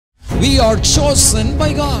we are chosen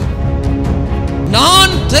by God.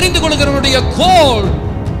 நான் தெரிந்து கொள்கிறவனுடைய கோல்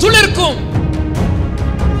துளிர்க்கும்.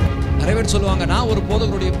 நிறைய பேர் சொல்லுவாங்க, நான் ஒரு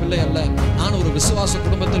போதகருடைய பிள்ளை அல்ல, நான் ஒரு விசுவாச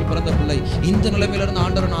குடும்பத்தில் பிறந்த பிள்ளை, இந்த நிலைமையில இருந்து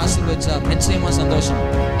ஆண்டவர் ஆசீர்வதிச்சார், நிச்சயமா சந்தோஷம்.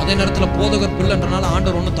 அதே நேரத்தில் போதகர் பிள்ளைன்றனால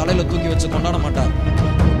ஆண்டவர் ஒன்னும் தலையில தூக்கி வச்சு கொண்டாட மாட்டார்.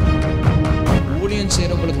 ஊழியம்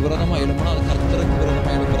செய்யறவங்களுக்கு விரோதமா எழுமணும், அது கர்த்தருக்கு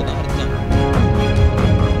விரோதமா எழுப்புறதா அர்த்தம்.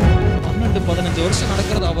 12-15 வருஷம்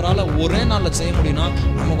நடக்கிறது அவரால் ஒரே நாள்ல செய்ய முடியும்னா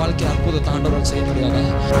நம்ம வாழ்க்கை அற்புதத்தை ஆண்டவரால் செய்ய முடியாது.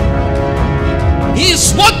 He is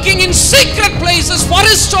working in secret places for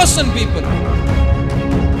his chosen people.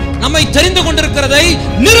 நம்மை தெரிந்து கொண்டிருக்கிறதை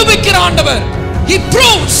நிரூபிக்கிற ஆண்டவர். He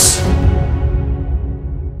proves.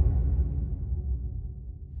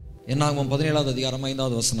 என்னாகும் 17வது அதிகாரம்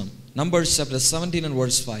 5வது வசனம். Numbers chapter 17 and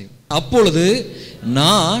verse 5. அப்பொழுது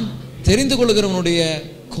நான் தெரிந்து கொள்கிறவனுடைய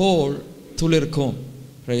கோல் துளிர்க்கும்.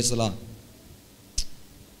 Praise the Lord.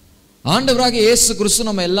 ஆண்டவராகிய இயேசு கிறிஸ்து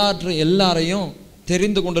நம்ம எல்லாரையும்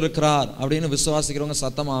தெரிந்து கொண்டிருக்கிறார் அப்படின்னு விசுவாசிக்கிறவங்க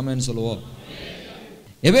சத்தமா ஆமென் சொல்லுவோம்.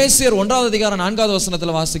 எபேசியர் 1வது அதிகாரம் 4வது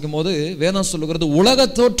வசனத்தில் வாசிக்கும் போது வேதம் சொல்லுகிறது, உலக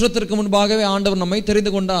தோற்றத்திற்கு முன்பாகவே ஆண்டவர் நம்மை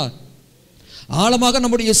தெரிந்து கொண்டார். ஆழமாக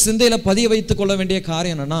நம்முடைய சிந்தையில பதிய வைத்துக் கொள்ள வேண்டிய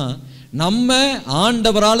காரியம் என்னன்னா, நம்ம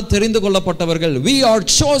ஆண்டவரால் தெரிந்து கொள்ளப்பட்டவர்கள். We are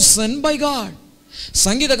chosen by God.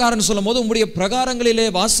 சங்கீதக்காரன் சொல்லும் போது, உம்முடைய பிரகாரங்களிலே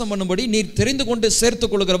வாசம் பண்ணும்படி நீர் தெரிந்து கொண்டு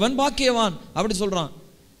சேர்த்துக் கொள்கிறவன் பாக்கியவான் அப்படி சொல்றான்.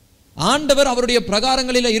 ஆண்டவர் அவருடைய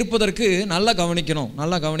பிரகாரங்களில இருப்பதற்கு நல்லா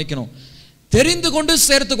கவனிக்கணும். தெரிந்து கொண்டு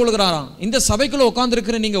சேர்த்துக் கொள்கிறாராம். இந்த சபைக்குள்ள உட்கார்ந்து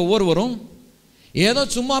இருக்கிற நீங்க ஒவ்வொருவரும் ஏதோ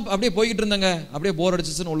சும்மா அப்படியே போய்கிட்டு இருந்தாங்க, அப்படியே போர்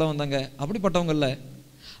அடிச்சுன்னு உள்ள வந்தாங்க, அப்படிப்பட்டவங்க இல்ல.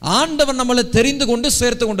 ஆண்டவர் நம்மளை தெரிந்து கொண்டு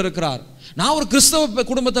சேர்த்து கொண்டு இருக்கிறார். நான் ஒரு கிறிஸ்தவ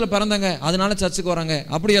குடும்பத்தில் பிறந்தங்க அதனால சர்ச்சுக்கு வராங்க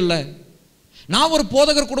அப்படி அல்ல. நான் ஒரு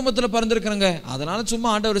போதகர் குடும்பத்தில் பிறந்திருக்கிறேங்க அதனால சும்மா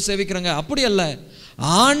ஆண்டவர் சேவிக்கிறேங்க அப்படி அல்ல.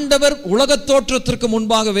 ஆண்டவர் உலக தோற்றத்திற்கு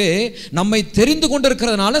முன்பாகவே நம்மை தெரிந்து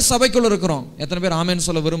கொண்டிருக்கிறதுனால சபைக்குள்ள இருக்கிறோம். எத்தனை பேர் ஆமேன்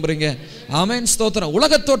சொல்ல விரும்புறீங்க? ஆமேன் ஸ்தோத்திரம்.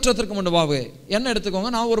 உலக தோற்றத்திற்கு முன்பாகவே என்ன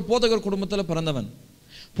எடுத்துக்கோங்க, நான் ஒரு போதகர் குடும்பத்தில் பிறந்தவன்.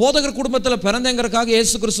 போதகர் குடும்பத்தில் பிறந்தேங்கிறதுக்காக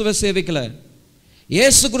இயேசு கிறிஸ்துவை சேவிக்கல.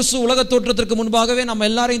 இயேசு கிறிஸ்து உலக தோற்றத்திற்கு முன்பாகவே நம்ம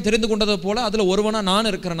எல்லாரையும் தெரிந்து கொண்டது போல அதுல ஒருவனா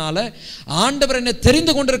நான் இருக்கிறனால, ஆண்டவர் என்னை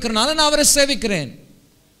தெரிந்து கொண்டிருக்கிறனால நான் அவரை சேவிக்கிறேன்.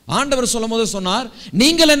 ஆண்டவர் சொல்லும் போது சொன்னார்,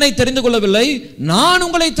 நீங்கள் என்னை தெரிந்து கொள்ளவில்லை, நான்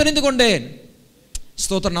உங்களை தெரிந்து கொண்டேன்.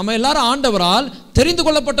 ஸ்தோத்திரம். நம்ம எல்லாரும் ஆண்டவரால் தெரிந்து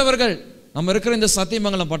கொள்ளப்பட்டவர்கள். நம்ம இருக்கிற இந்த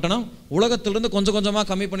சத்தியமங்கலம் பட்டணம் உலகத்திலிருந்து கொஞ்சம் கொஞ்சமாக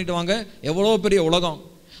கம்மி பண்ணிட்டு வாங்க. எவ்வளோ பெரிய உலகம்.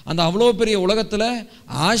 அந்த அவ்வளோ பெரிய உலகத்தில்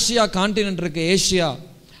ஆசியா கான்டினென்ட் இருக்கு, ஏஷியா.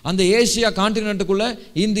 அந்த ஏஷியா கான்டினென்ட்டுக்குள்ள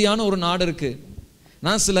இந்தியான்னு ஒரு நாடு இருக்கு.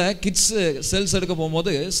 நான் சில கிட்ஸ் செல்ஸ் எடுக்க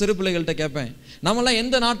போகும்போது சிறு பிள்ளைகள்கிட்ட கேட்பேன், நம்மளாம்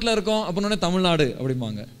எந்த நாட்டில் இருக்கோம் அப்படின்னே தமிழ்நாடு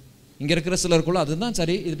அப்படிம்பாங்க. இங்கே இருக்கிற சிலருக்குள்ள அதுதான்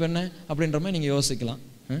சரி, இது இப்போ என்ன அப்படின்ற மாதிரி நீங்கள் யோசிக்கலாம்.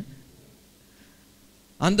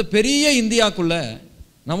 அந்த பெரிய இந்தியாவுக்குள்ள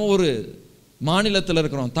நம்ம ஒரு மாநிலத்தில்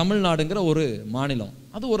இருக்கிறோம், தமிழ்நாடுங்கிற ஒரு மாநிலம்.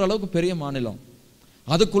 அது ஓரளவுக்கு பெரிய மாநிலம்.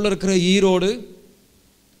 அதுக்குள்ளே இருக்கிற ஈரோடு,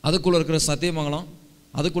 அதுக்குள்ளே இருக்கிற சத்தியமங்கலம்,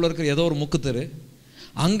 அதுக்குள்ளே இருக்கிற ஏதோ ஒரு முக்குத்தெரு,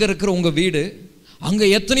 அங்கே இருக்கிற உங்கள் வீடு, அங்கே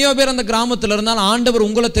எத்தனையோ பேர் அந்த கிராமத்தில் இருந்தாலும் ஆண்டவர்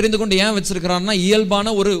உங்களை தெரிந்து கொண்டு ஏன் வச்சிருக்கிறாருன்னா,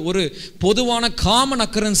 இயல்பான ஒரு பொதுவான காமன்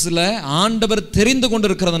அக்கரன்ஸில் ஆண்டவர் தெரிந்து கொண்டு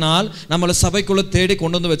இருக்கிறதுனால் நம்மளை சபைக்குள்ளே தேடி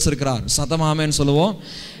கொண்டு வந்து வச்சிருக்கிறார். சத்தமாமேன்னு சொல்லுவோம்.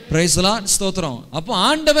 Praise the Lord. ஸ்தோத்திரம். அப்போ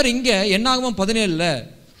ஆண்டவர் இங்கே என்னாகும் 17ல்,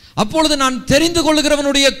 அப்பொழுது நான் தெரிந்து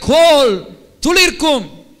கொள்கிறவனுடைய கோல்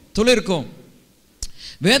துளிர்க்கும்.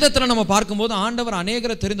 வேதத்தில் நம்ம பார்க்கும்போது ஆண்டவர்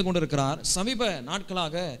அநேகரை தெரிந்து கொண்டு இருக்கிறார். சமீப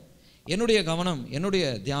நாட்களாக என்னுடைய கவனம், என்னுடைய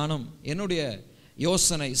தியானம், என்னுடைய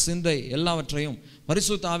யோசனை, சிந்தை எல்லாவற்றையும்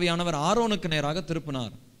பரிசுத்த ஆவியானவர் ஆரோனுக்கு நேராக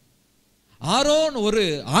திருப்பினார். ஆரோன் ஒரு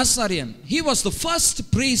ஆசாரியன். He was the first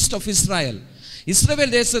priest of Israel.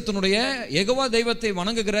 இஸ்ரவேல் தேசத்தினுடைய யெகோவா தெய்வத்தை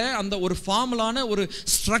வணங்குகிற அந்த ஒரு ஃபார்முலான ஒரு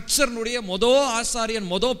ஸ்ட்ரக்சர்னுடைய ஆசாரியன்,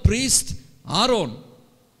 பிரீஸ்ட் ஆரோன்.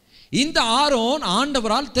 இந்த ஆரோன்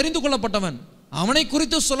ஆண்டவரால் தெரிந்து கொள்ளப்பட்டவன். அவனை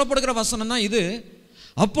குறித்து சொல்லப்படுகிற வசனம் தான் இது.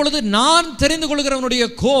 அப்பொழுது நான் தெரிந்து கொள்கிறவனுடைய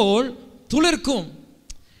கோல் துளிர்க்கும்.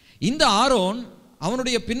 இந்த ஆரோன்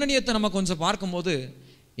அவனுடைய பின்னணியத்தை நம்ம கொஞ்சம் பார்க்கும்போது,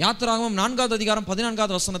 யாத்திராகமம் 4வது அதிகாரம்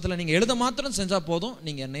 14வது வசனத்தில் நீங்கள் எழுத மாத்திரம் செஞ்சால் போதும்,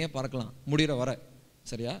 நீங்கள் என்னையே பார்க்கலாம் முடிகிற வர.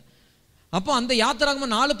 சரியா? அப்போ அந்த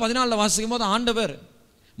யாத்திராகமம் 4:14 வாசிக்கும் போது ஆண்டவர்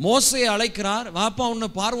மோசையை அழைக்கிறார். வாப்பா உன்னை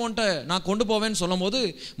பார்வோன்ட்ட நான் கொண்டு போவேன்னு சொல்லும் போது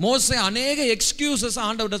மோசே அநேக எக்ஸ்கியூசஸ்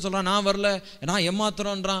ஆண்டவர்கிட்ட சொல்கிறான். நான் வரல, நான்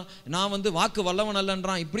ஏமாத்துறோன்றான், நான் வாக்கு வல்லவன்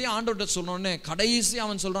அல்லன்றான். இப்படியே ஆண்டவர்கிட்ட சொன்னோடனே கடைசி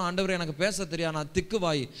அவன் சொல்கிறான், ஆண்டவர் எனக்கு பேச தெரியாது, நான்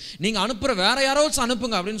திக்குவாய், நீங்கள் அனுப்புகிற வேற யாரோ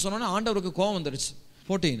அனுப்புங்க அப்படின்னு சொன்னோன்னே ஆண்டவருக்கு கோபம் வந்துடுச்சு.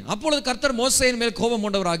 14. அப்பொழுது கர்த்தர் மோசேயின் மேல் கோபம்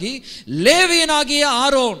கொண்டவராகி லேவியனாகிய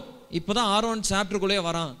ஆரோன், இப்போதான் ஆரோன் சாப்டருக்குள்ளே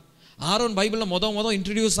வரான். ஆரோன் பைபிளில் முதல்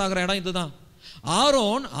இன்ட்ரடியூஸ் ஆகிற இடம் இதுதான்.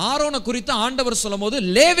 ஆரோனை குறித்து ஆண்டவர் சொல்லும் போது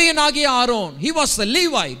லேவியனாகிய Aaron, he was a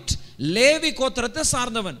Levite, Levi கோத்திரத்தை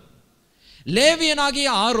சார்ந்தவன். லேவியனாகிய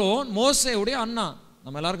ஆரோன் மோசேயுடைய அண்ணா.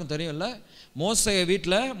 நம்ம எல்லாருக்கும் தெரியும்ல, மோசே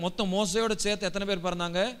வீட்டில் மொத்தம் மோசையோட சேர்த்து எத்தனை பேர்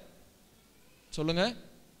பிறந்தாங்க சொல்லுங்க?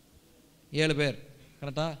 7 பேர்.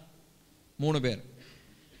 கரெக்டா? 3 பேர்.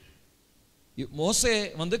 மோசே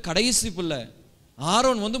வந்து கடைசி பிள்ளை,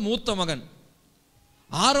 ஆரோன் வந்து மூத்த மகன்.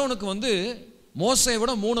 ஆரோனுக்கு வந்து மோசையை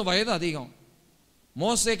விட 3 வயது அதிகம்.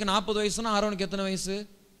 மோசேக்கு 40 வயசுனா ஆரோனுக்கு எத்தனை வயசு?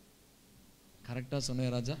 கரெக்டாக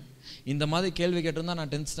சொன்னேன் ராஜா. இந்த மாதிரி கேள்வி கேட்டிருந்தா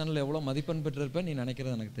நான் 10th ஸ்டாண்டர்டில் எவ்வளோ மதிப்பெண் பெற்றிருப்பேன் நீ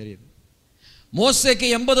நினைக்கிறது எனக்கு தெரியுது. மோசேக்கு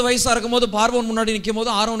 80 வயசாக இருக்கும் போது பார்வோன் முன்னாடி நிற்கும்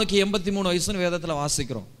போது ஆரோனுக்கு 83 வயசுன்னு வேதத்தில்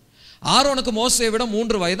வாசிக்கிறோம். ஆரோனுக்கு மோசையை விட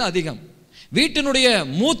 3 வயது அதிகம். வீட்டினுடைய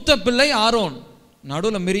மூத்த பிள்ளை ஆரோன்.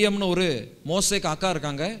 நடுவில் மிரியம்னு ஒரு மோசேக்கு அக்கா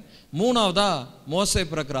இருக்காங்க. 3ஆவதா மோசே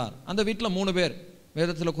பிறக்கிறார். அந்த வீட்டில் 3 பேர்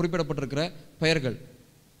வேதத்தில் குறிப்பிடப்பட்டிருக்கிற பெயர்கள்.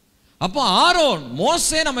 அப்போ ஆரோன்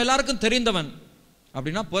மோசே நம்ம எல்லாருக்கும் தெரிந்தவன்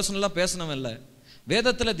அப்படின்னா பர்சனலாக பேசினவன் இல்லை.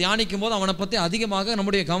 வேதத்தில் தியானிக்கும் போது அவனை பற்றி அதிகமாக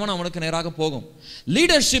நம்முடைய கவனம் அவனுக்கு நேராக போகும்.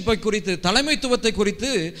 லீடர்ஷிப்பை குறித்து, தலைமைத்துவத்தை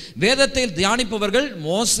குறித்து வேதத்தில் தியானிப்பவர்கள்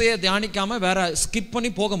மோசையை தியானிக்காம வேற ஸ்கிப்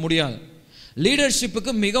பண்ணி போக முடியாது.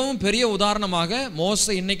 லீடர்ஷிப்புக்கு மிகவும் பெரிய உதாரணமாக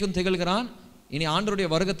மோசே இன்னைக்கும் திகழ்கிறான். இனி ஆண்டவருடைய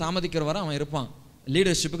வருகை தாமதிக்கிற வரை அவன் இருப்பான்.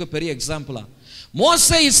 லீடர்ஷிப்புக்கு பெரிய எக்ஸாம்பிளா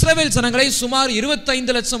மோசே இஸ்ரவேல் ஜனங்களை சுமார்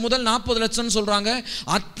 25 லட்சம் முதல் 40 லட்சம் சொல்றாங்க.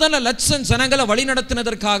 அத்தனை லட்சம் ஜனங்களை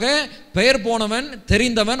வழிநடத்தினதற்காக பெயர் போனவன்,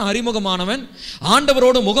 தெரிந்தவன், அறிமுகமானவன்,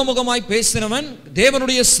 ஆண்டவரோடு முகமுகமாய் பேசினவன்,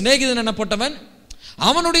 தேவனுடைய சிநேகிதன் எனப்பட்டவன்.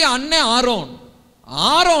 அவனுடைய அண்ணன் ஆரோன்.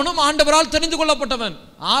 ஆரோனும் ஆண்டவரால் தெரிந்து கொள்ளப்பட்டவன்.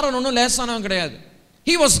 ஆரோன் ஒன்றும் லேசானவன் கிடையாது.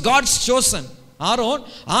 He was God's chosen. Aaron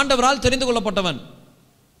ஆண்டவரால் தெரிந்து கொள்ளப்பட்டவன்.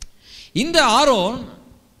 இந்த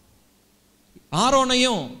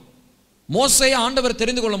ஆரோனையும் மோசையை ஆண்டவர்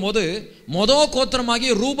தெரிந்து கொள்ளும் போது மொதல்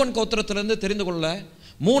கோத்திரமாகிய ரூபன் கோத்திரத்திலிருந்து தெரிந்து கொள்ள,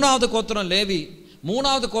 3வது கோத்திரம் லேவி,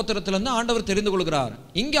 3வது கோத்திரத்திலிருந்து ஆண்டவர் தெரிந்து கொள்கிறார்.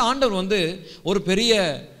 இங்கே ஆண்டவர் வந்து ஒரு பெரிய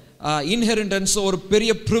இன்ஹெரிட்டன்ஸ், ஒரு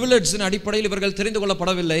பெரிய ப்ரிவிலேஜின் அடிப்படையில் இவர்கள் தெரிந்து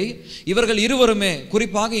கொள்ளப்படவில்லை. இவர்கள் இருவருமே,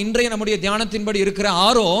 குறிப்பாக இன்றைய நம்முடைய தியானத்தின்படி இருக்கிற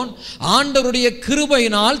ஆரோன், ஆண்டவருடைய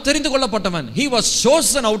கிருபையினால் தெரிந்து கொள்ளப்பட்டவன். He was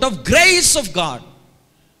chosen out of grace of God.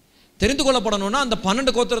 தெரிந்து கொள்ளப்படணும்னா அந்த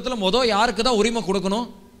 12 கோத்திரத்தில் மொதல் யாருக்கு தான் உரிமை கொடுக்கணும்?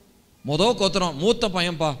 மொதல் கோத்திரம் மூத்த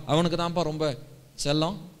பையன்பா, அவனுக்கு தான்ப்பா ரொம்ப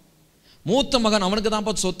செல்லம். மூத்த மகன் அவனுக்கு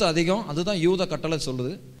தான்ப்பா சொத்து அதிகம். அதுதான் யூத கட்டளை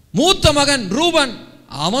சொல்லுது. மூத்த மகன் ரூபன்,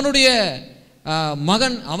 அவனுடைய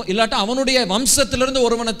மகன் இல்லாட்டா அவனுடைய வம்சத்திலிருந்து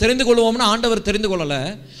ஒருவனை தெரிந்து கொள்வோம்னு ஆண்டவர் தெரிந்து கொள்ளல.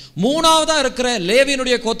 3ஆவதா இருக்கிற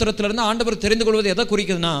லேவியினுடைய கோத்திரத்திலிருந்து ஆண்டவர் தெரிந்து கொள்வது எதை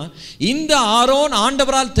குறிக்குதுன்னா, இந்த ஆரோன்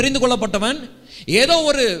ஆண்டவரால் தெரிந்து கொள்ளப்பட்டவன். ஏதோ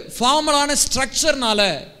ஒரு ஃபார்மலான ஸ்ட்ரக்சர்னால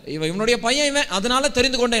இவனுடைய பையன் இவன் அதனால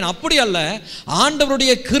தெரிந்து கொண்டேன், அப்படி அல்ல.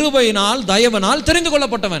 ஆண்டவருடைய கிருபையினால், தயவினால் தெரிந்து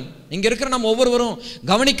கொள்ளப்பட்டவன். இங்க இருக்கிற நம்ம ஒவ்வொருவரும்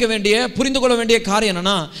கவனிக்க வேண்டிய, புரிந்து கொள்ள வேண்டிய காரியம்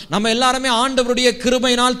என்னன்னா, நம்ம எல்லாருமே ஆண்டவருடைய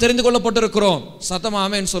கிருபையினால் தெரிந்து கொள்ளப்பட்டிருக்கிறோம். சத்தமா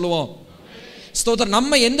ஆமென் சொல்லுவோம். ஸ்தோத்திரம்.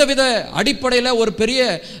 நம்ம எந்தவித அடிப்படையில் ஒரு பெரிய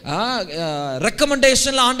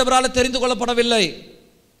ரெக்கமெண்டேஷன்ல ஆண்டவரால் தெரிந்து கொள்ளப்படவில்லை.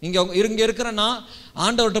 இங்க இருக்கிறன்னா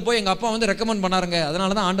ஆண்டவர்கிட்ட போய் எங்க அப்பா வந்து ரெக்கமெண்ட் பண்ணாருங்க,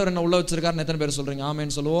 அதனால தான் ஆண்டவர் என்ன உள்ள வச்சிருக்காருன்னு எத்தனை பேர் சொல்றீங்க?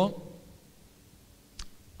 ஆமேன்னு சொல்லுவோம்.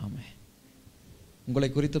 ஆமே. உங்களை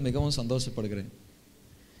குறித்து மிகவும் சந்தோஷப்படுகிறேன்.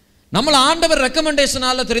 நம்மள ஆண்டவர்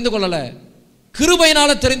ரெக்கமெண்டேஷனால தெரிந்து கொள்ளல,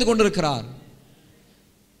 கிருபையினால தெரிந்து கொண்டிருக்கிறார்.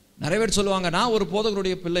 நிறைய பேர் சொல்லுவாங்க, நான் ஒரு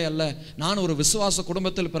போதகருடைய பிள்ளை அல்ல, நான் ஒரு விசுவாச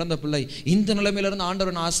குடும்பத்தில் பிறந்த பிள்ளை, இந்த நிலைமையிலிருந்து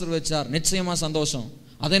ஆண்டவர் ஆசீர்வதிச்சார். நிச்சயமா சந்தோஷம்.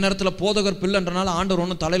 அதே நேரத்தில் போதகர் பிள்ளைன்றனால ஆண்டவர்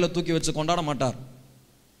ஒன்றும் தலையில தூக்கி வச்சு கொண்டாட மாட்டார்.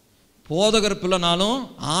 போதகர் பிள்ளைனாலும்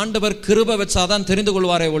ஆண்டவர் கிருபை வச்சாதான் தெரிந்து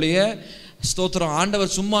கொள்வாரே ஒழிய, ஸ்தோத்திரம்,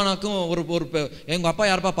 ஆண்டவர் சும்மானாக்கும் ஒரு எங்க அப்பா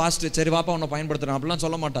யாருப்பா பாஸ்டர், சரி வாப்பா உன்னை பயன்படுத்துறேன் அப்படிலாம்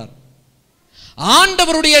சொல்ல மாட்டார்.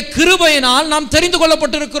 ஆண்டவருடைய கிருபையினால் நாம் தெரிந்து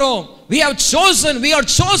கொள்ளப்பட்டிருக்கிறோம். We have chosen, we are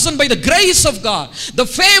chosen by the grace of God. The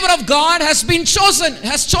favor of God has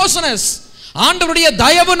chosen us. ஆண்டவருடைய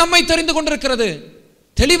தயவு நம்மை தெரிந்து கொண்டிருக்கிறது.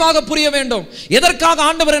 தெளிவாக புரிய வேண்டும். எதற்காக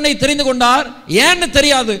ஆண்டவர் என்னை தெரிந்து கொண்டார் ஏன்னு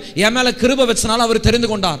தெரியாது, என் மேல கிருபை வச்சனால அவர் தெரிந்து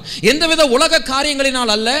கொண்டார். எந்தவித உலக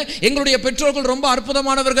காரியங்களினால் அல்ல. எங்களுடைய பெற்றோர்கள் ரொம்ப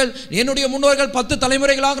அற்புதமானவர்கள். என்னுடைய முன்னோர்கள் 10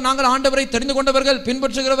 தலைமுறைகளாக நாங்கள் ஆண்டவரை தெரிந்து கொண்டவர்கள்,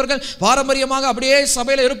 பின்பற்றுகிறவர்கள். பாரம்பரியமாக அப்படியே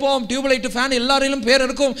சபையில் இருப்போம். டியூப்லைட் ஃபேன் எல்லாரிலும் பேர்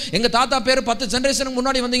இருக்கும். எங்க தாத்தா பேர் 10 ஜெனரேஷனுக்கு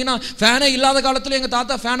முன்னாடி வந்தீங்கன்னா ஃபேனே இல்லாத காலத்தில் எங்க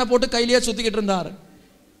தாத்தா ஃபேனை போட்டு கையிலேயே சுத்திக்கிட்டு இருந்தார்.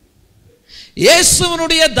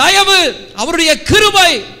 இயேசுவினுடைய தயவு, அவருடைய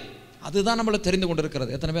கிருபை, அதுதான் நம்மளை தெரிந்து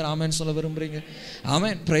கொண்டிருக்கிறது. எத்தனை பேர் ஆமென் சொல்ல விரும்புறீங்க?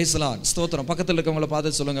 ஆமென். Praise the Lord. ஸ்தோத்திரம். பக்கத்தில் இருக்கவங்கள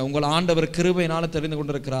பார்த்து சொல்லுங்க, உங்கள் ஆண்டவர் கிருபையினால தெரிந்து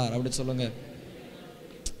கொண்டிருக்கிறார் அப்படி சொல்லுங்க.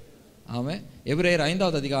 ஆமென். எபிரேயர்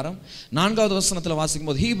 5வது அதிகாரம் 4வது வசனத்தில்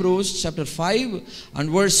வாசிக்கும் போது, Hebrews chapter 5 and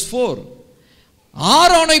verse 4,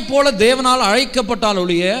 ஆரோனை போல தேவனால் அழைக்கப்பட்டால்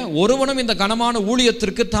ஒழிய ஒருவனும் இந்த கனமான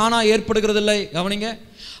ஊழியத்திற்கு தானா ஏற்படுகிறதில்லை. கவனிங்க,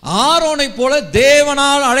 ஆரோனை போல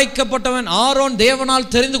தேவனால் அழைக்கப்பட்டவன், ஆரோன் தேவனால்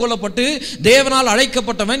தெரிந்து கொள்ளப்பட்டு தேவனால்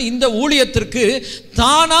அழைக்கப்பட்டவன். இந்த ஊழியத்திற்கு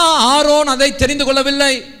தானா ஆரோன் அதை தெரிந்து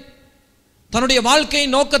கொள்ளவில்லை. தன்னுடைய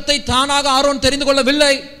வாழ்க்கையின் நோக்கத்தை தானாக ஆரோன் தெரிந்து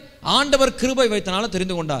கொள்ளவில்லை. ஆண்டவர் கிருபை வைத்தனால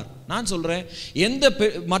தெரிந்து கொண்டார். நான் சொல்றேன், எந்த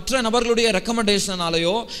மற்ற நபர்களுடைய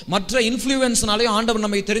ரெக்கமெண்டேஷனாலேயோ மற்ற இன்ஃப்ளூயன்ஸ்னாலேயோ ஆண்டவர்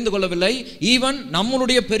நம்மை தெரிந்து கொள்ளவில்லை. ஈவன்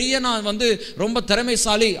நம்மளுடைய பெரிய நான் ரொம்ப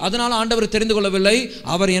திறமைசாலி அதனால ஆண்டவர் தெரிந்து கொள்ளவில்லை.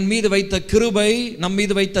 அவர் என் மீது வைத்த கிருபை, நம்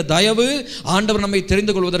மீது வைத்த தயவு ஆண்டவர் நம்மை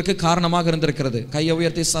தெரிந்து கொள்வதற்கு காரணமாக இருந்திருக்கிறது. கையை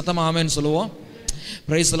உயர்த்தி சத்தமா ஆமென் சொல்லுவோம்.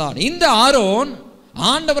 Praise the Lord. இந்த ஆரோன்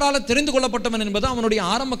ஆண்டவரால் தெரிந்து கொள்ளப்பட்டவன் என்பது அவனுடைய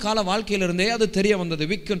ஆரம்ப கால வாழ்க்கையிலிருந்தே அது தெரிய வந்தது.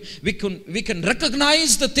 we can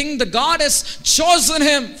recognize the thing that God has chosen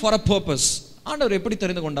him for a purpose. ஆண்டவர் எப்படி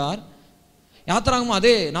தெரிந்து கொண்டார்? யாத்திராகமம்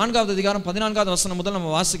அதே 4வது அதிகாரம் 14வது வசனம் முதல்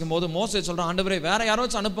நம்ம வாசிக்கும் போது மோசே சொல்றான், ஆண்டவரே வேற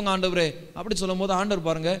யாராச்சும் அனுப்புங்க ஆண்டவரே. அப்படி சொல்லும் போது ஆண்டவர்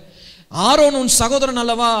பாருங்க, ஆரோன் உன் சகோதரன்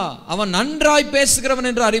அல்லவா, அவன் நன்றாய் பேசுகிறவன்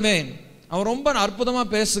என்று அறிவேன். அவன் ரொம்ப அற்புதமா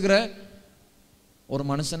பேசுகிற ஒரு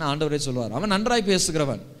மனுஷன் ஆண்டவரே சொல்வார். அவன் நன்றாய்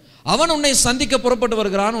பேசுகிறவன், அவன் உன்னை சந்திக்க புறப்பட்டு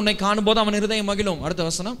வருகிறான், உன்னை காணும் போது அவன் இருதயம் மகிழும். அடுத்த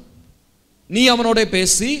வசனம், நீ அவனோட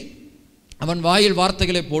பேசி அவன் வாயில்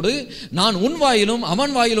வார்த்தைகளை போடு, நான் உன் வாயிலும்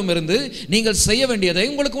அவன் வாயிலும் இருந்து நீங்கள் செய்ய வேண்டியதை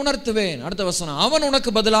உங்களுக்கு உணர்த்துவேன். அடுத்த வசனம், அவன்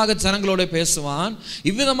உனக்கு பதிலாக ஜனங்களோட பேசுவான்,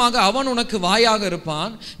 இவ்விதமாக அவன் உனக்கு வாயாக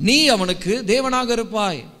இருப்பான், நீ அவனுக்கு தேவனாக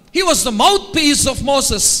இருப்பாய். He was the mouthpiece of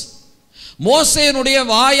Moses. மோசேனுடைய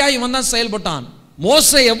வாயாய் இவன் தான் செயல்பட்டான்.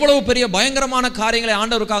 மோசே எவ்வளவு பெரிய பயங்கரமான காரியங்களை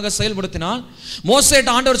ஆண்டவருக்காக செயல்படுத்தினான். மோசேட்ட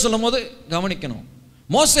ஆண்டவர் சொல்லும் போது கவனிக்கணும்,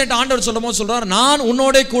 மோசேட்ட ஆண்டவர் சொல்லும் போது சொல்றார், நான்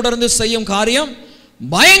உன்னோட கூட இருந்து செய்யும் காரியம்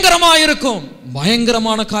பயங்கரமா இருக்கும்.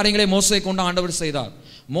 பயங்கரமான காரியங்களை மோசே கொண்டு ஆண்டவர் செய்தார்.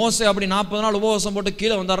 மோசே அப்படி 40 நாள் உபவாசம் போட்டு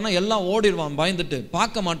கீழே வந்தாருன்னா எல்லாம் ஓடிடுவான், பயந்துட்டு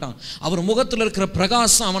பார்க்க மாட்டான். அவர் முகத்தில் இருக்கிற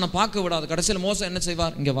பிரகாசம் அவனை பார்க்க விடாது. கடைசியில் மோசே என்ன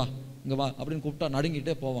செய்வார், இங்க வா இங்க வா அப்படின்னு கூப்பிட்டா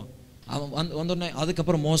நடுங்கிட்டே போவான். அவன் வந்தோடனே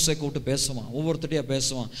அதுக்கப்புறம் மோசே கூப்பிட்டு பேசுவான், ஒவ்வொருத்தரையா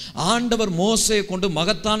பேசுவான். ஆண்டவர் மோசையை கொண்டு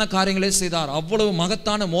மகத்தான காரியங்களே செய்தார். அவ்வளவு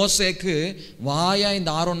மகத்தான மோசேக்கு வாயா இந்த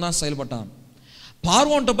ஆரோன் தான் செயல்பட்டான்.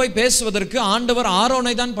 பார்வோன்ட்ட போய் பேசுவதற்கு ஆண்டவர்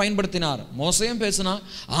ஆரோனை தான் பயன்படுத்தினார். மோசையும் பேசினான்,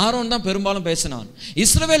 ஆரோன் தான் பெரும்பாலும் பேசினான்.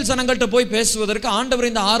 இஸ்ரவேல் ஜனங்கள்கிட்ட போய் பேசுவதற்கு ஆண்டவர்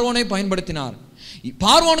இந்த ஆரோனை பயன்படுத்தினார்.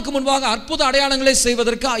 பார்வோனுக்கு முன்பாக அற்புத அடையாளங்களை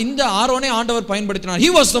செய்வதற்கு இந்த ஆரோனை ஆண்டவர் பயன்படுத்தினார்.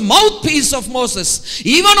 He was the mouthpiece of Moses.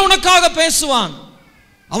 இவன் உனக்காக பேசுவான்.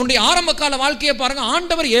 அவனுடைய ஆரம்ப கால வாழ்க்கையை பாருங்க,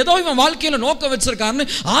 ஆண்டவர் ஏதோ இவன் வாழ்க்கையில நோக்கம் வச்சிருக்காருன்னு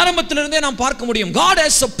ஆரம்பத்திலிருந்தே நாம் பார்க்க முடியும். God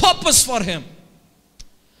has a purpose for him.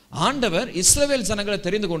 ஆண்டவர் இஸ்ரவேல் ஜனங்களை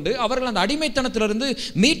தெரிந்து கொண்டு அவர்கள் அந்த அடிமைத்தனத்திலிருந்து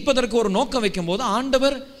மீட்பதற்கு ஒரு நோக்கம் வைக்கும் போது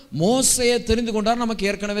ஆண்டவர் மோசையை தெரிந்து கொண்டார். நமக்கு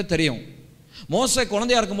ஏற்கனவே தெரியும், மோசே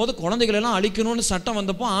குழந்தையா இருக்கும் போது குழந்தைகள் எல்லாம் அழிக்கணும்னு சட்டம்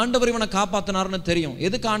வந்தப்போ ஆண்டவர் இவனை காப்பாத்தினார்னு தெரியும்.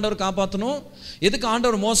 எதுக்கு ஆண்டவர் காப்பாற்றணும், எதுக்கு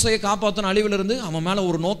ஆண்டவர் மோசையை காப்பாற்றணும்? அழிவிலிருந்து அவன் மேல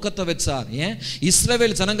ஒரு நோக்கத்தை வச்சார். ஏன்?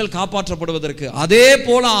 இஸ்ரவேல் ஜனங்கள் காப்பாற்றப்படுவதற்கு. அதே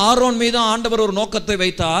போல ஆரோன் மீது ஆண்டவர் ஒரு நோக்கத்தை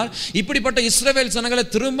வைத்தார். இப்படிப்பட்ட இஸ்ரவேல் ஜனங்களை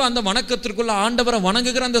திரும்ப அந்த வணக்கத்திற்குள்ள ஆண்டவரை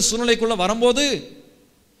வணங்குகிற அந்த சூழ்நிலைக்குள்ள வரும்போது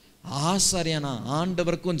ஆசாரியனா,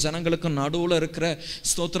 ஆண்டவருக்கும் ஜனங்களுக்கும் நடுவில் இருக்கிற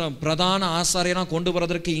ஸ்தோத்திரம் பிரதான ஆசாரியனா கொண்டு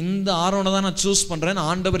வரதற்கு இந்த ஆரோனை தான் நான் சூஸ் பண்றேன்.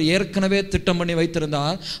 ஆண்டவர் ஏற்கனவே திட்டம் பண்ணி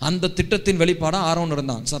வைத்திருந்தார். அந்த திட்டத்தின் வெளிப்பாடா ஆரோன்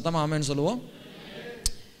இருந்தான். சத்தமா ஆமென் சொல்லுவோம்.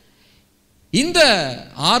 இந்த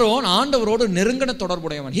ஆரோன் ஆண்டவரோடு நெருங்கின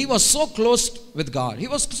தொடர்புடையவன். He was so close with God. He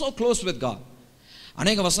was so close with God.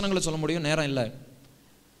 அநேக வசனங்களை சொல்ல முடியும், நேரம் இல்லை.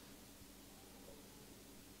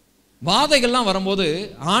 வாதைகள்லாம் வரும்போது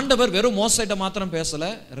ஆண்டவர் வெறும் மோசைட்ட மாத்திரம் பேசல,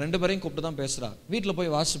 2 பேரையும் கூப்பிட்டு தான் பேசுறார். வீட்டில் போய்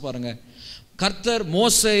வாசிச்சு பாருங்க. கர்த்தர்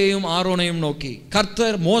மோசேயையும் ஆரோனையும் நோக்கி,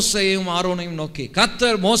 கர்த்தர் மோசேயையும் ஆரோனையும் நோக்கி,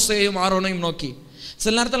 கர்த்தர் மோசேயையும் ஆரோனையும் நோக்கி.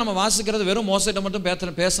 சில நேரத்தில் நம்ம வாசிக்கிறது வெறும் மோசைட்ட மட்டும்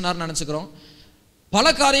பேசினார்னு நினைச்சுக்கிறோம்.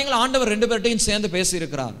 பல காரியங்கள் ஆண்டவர் 2 பேர்ட்டையும் சேர்ந்து பேசி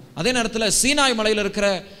இருக்கிறார். அதே நேரத்தில் சீனாய் மலையில் இருக்கிற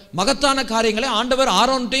மகத்தான காரியங்களை ஆண்டவர்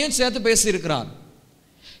ஆரோன்ட்டையும் சேர்த்து பேசி இருக்கிறார்.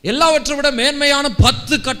 எல்லாவற்றை விட மேன்மையான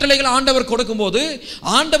 10 கட்டளைகள் ஆண்டவர் கொடுக்கும் போது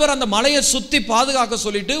ஆண்டவர் அந்த மலையை சுத்தி பாதுகாக்க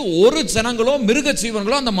சொல்லிட்டு ஒரு ஜனங்களோ மிருக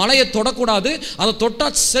ஜீவன்களோ அந்த மலையை தொடக்கூடாது, அதை தொட்டா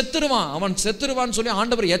செத்துருவான், அவன் செத்துருவான்னு சொல்லி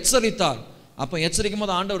ஆண்டவர் எச்சரித்தார். அப்ப எச்சரிக்கும்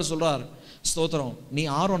போது ஆண்டவர் சொல்றார், ஸ்தோத்திரம், நீ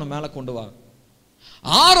ஆரோனை மேல கொண்டு வா.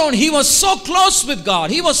 Aaron, he was so close with God.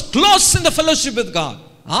 He was close in the fellowship with God.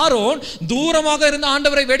 Aaron தூரமாக இருந்து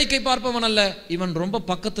ஆண்டவரை வேடிக்கை பார்ப்பவன் அல்ல, இவன் ரொம்ப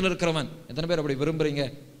பக்கத்தில் இருக்கிறவன். எத்தனை பேர் அப்படி விரும்புறீங்க?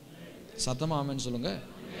 சத்தமா ஆமென் சொல்லுங்க.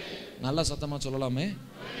 நல்லா சத்தமா சொல்லலாமே.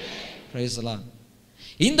 Praise the Lord.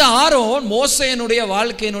 இந்த ஆரோன் மோசேயினுடைய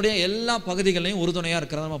வாழ்க்கையினுடைய எல்லா பகுதிகளையும் உறுதுணையா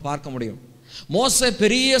இருக்கிறத நம்ம பார்க்க முடியும். மோசே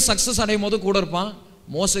பெரிய சக்சஸ் அடையும் போது கூட இருப்பான்.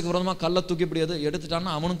 மோசேக்கு விரோதமா கல்லை தூக்கி இப்படி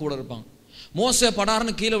எடுத்துட்டான்னா அவனும் கூட இருப்பான். மோசே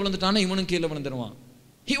படார்னு கீழே விழுந்துட்டான்னா இவனும் கீழே விழுந்துருவான்.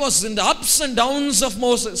 He was in the ups and downs of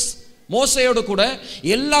Moses. மோசேயோடு கூட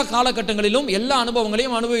எல்லா காலகட்டங்களிலும் எல்லா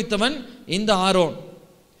அனுபவங்களையும் அனுபவித்தவன் இந்த ஆரோன்.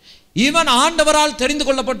 இவன் ஆண்டவரால் தெரிந்து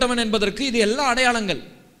கொள்ளப்பட்டவன் என்பதற்கு இது எல்லா அடையாளங்கள்.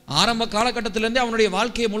 ஆரம்ப காலகட்டத்திலிருந்தே அவனுடைய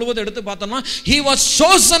வாழ்க்கையை முழுவதும் எடுத்து பார்த்தோம்னா he was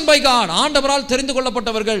chosen by God. ஆண்டவரால் தெரிந்து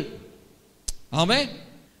கொள்ளப்பட்டவர்கள். ஆமென்.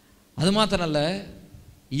 அது மாத்திரம் அல்ல,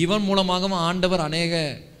 இவன் மூலமாக ஆண்டவர் அநேக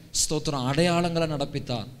ஸ்தோத்திரம் அடையாளங்களை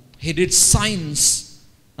நடப்பித்தார். He did signs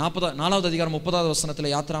 4வது அதிகாரம் 30வது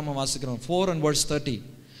வசனத்தில் யாத்திராமம் வாசிக்கிறோம். 4:30.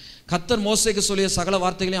 கர்த்தர் மோசேக்கு சொல்லிய சகல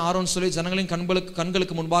வார்த்தைகளையும் ஆரோன் சொல்லி ஜனங்களின்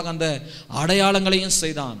கண்களுக்கு முன்பாக அந்த அடையாளங்களையும்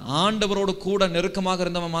செய்தான். ஆண்டவரோடு கூட நெருக்கமாக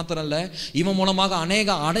இருந்தவன் மாத்திரமல்ல, இவன் மூலமாக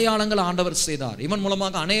அநேக அடையாளங்கள் ஆண்டவர் செய்தார். இவன்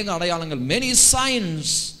மூலமாக அநேக அடையாளங்கள், many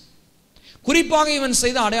signs. குறிப்பாக இவன்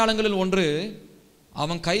செய்த அடையாளங்களில் ஒன்று,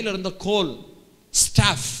 அவன் கையில் இருந்த கோல்,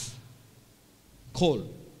 ஸ்டாஃப், கோல்.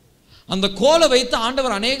 அந்த கோலை வைத்து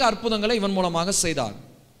ஆண்டவர் அநேக அற்புதங்களை இவன் மூலமாக செய்தார்.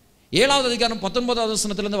 7வது அதிகாரம் 19வது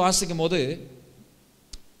வசனத்திலிருந்து வாசிக்கும் போது,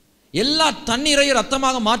 எல்லா தண்ணீரையும்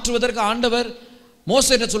ரத்தமாக மாற்றுவதற்கு ஆண்டவர்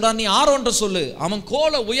மோசேட்ட சொல்றார், நீ ஆரோன்ட்ட சொல்லு, அவன்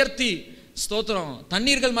கோலை உயர்த்தி, ஸ்தோத்திரம்,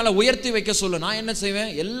 தண்ணீர்கள் மேல உயர்த்தி வைக்க சொல்லு, நான் என்ன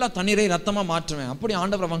செய்வேன், எல்லா தண்ணீரையும் ரத்தமா மாற்றுவேன். அப்படி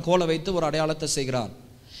ஆண்டவர் அவன் கோலை வைத்து ஒரு அடையாளத்தை செய்கிறார்.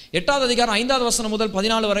 8வது அதிகாரம் 5வது வசனம் முதல்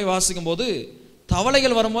 14 வரை வாசிக்கும் போது,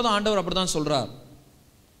 தவளைகள் வரும்போது ஆண்டவர் அப்படிதான் சொல்றார்.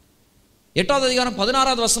 8வது அதிகாரம்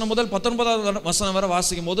 16வது வசனம் முதல் 19வது வசனம் வரை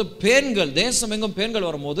வாசிக்கும் போது, பேன்கள், தேசம் எங்கும் பேன்கள்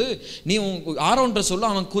வரும்போது நீ ஆரோன்ற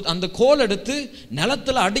சொல்ல, அவன் அந்த கோல் எடுத்து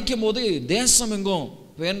நிலத்தில் அடிக்கும் போது தேசம் எங்கும்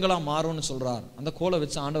பேன்களா மாறும்னு சொல்றார். அந்த கோலை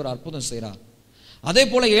வச்சு ஆண்டவர் அற்புதம் செய்கிறார். அதே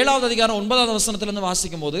போல 7வது அதிகாரம் 9வது வசனத்திலிருந்து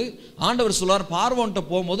வாசிக்கும் போது ஆண்டவர் சொல்றார், பார்வோன்ட்ட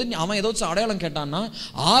போகும்போது அவன் ஏதாச்சும் அடையாளம் கேட்டான்னா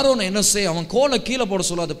ஆரோன் என்ன செய், அவன் கோலை கீழே போட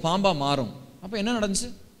சொல்ல, அது பாம்பா மாறும். அப்ப என்ன நடந்துச்சு,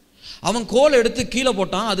 அவன் கோலை எடுத்து கீழே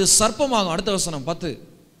போட்டான், அது சர்ப்பமாகும். அடுத்த வசனம் 10,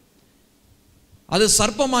 அது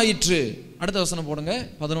சர்ப்பமாயிற்று. அடுத்த வசனம் போடுங்க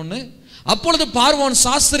 11. அப்பொழுது பார்வோன்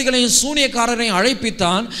சாஸ்திரிகளையும் சூனியக்காரரையும்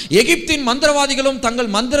அழைப்பித்தான், எகிப்தின் மந்திரவாதிகளும் தங்கள்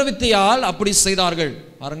மந்திர வித்தையால் அப்படி செய்தார்கள்.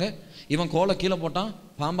 பாருங்க, இவன் கோலை கீழே போட்டான்,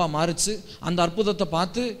 பாம்பா மாறிச்சு. அந்த அற்புதத்தை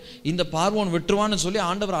பார்த்து இந்த பார்வோன் விட்டுருவான்னு சொல்லி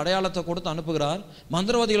ஆண்டவர் அடையாளத்தை கொடுத்து அனுப்புகிறார்.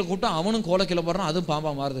 மந்திரவாதிகளை கூப்பிட்டு அவனும் கோலை கீழே போடுறான், அதுவும்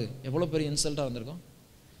பாம்பா மாறுது. எவ்வளோ பெரிய இன்சல்ட்டாக வந்திருக்கும்.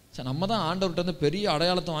 சரி, நம்ம தான் ஆண்டவர்கிட்ட வந்து பெரிய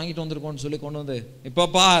அடையாளத்தை வாங்கிட்டு வந்திருக்கோம்னு சொல்லி கொண்டு வந்து இப்போ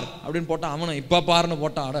பார் அப்படின்னு போட்டான், அவனும் இப்போ பார்னு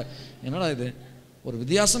போட்டான். என்னடா இது, ஒரு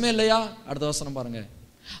வித்தியாசமே இல்லையா? அடுத்த வசனம் பாருங்க,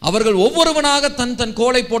 அவர்கள் ஒவ்வொருவனாக தன் தன்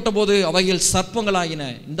கோலை போட்ட போது அவைகள் சர்ப்பங்களாகின.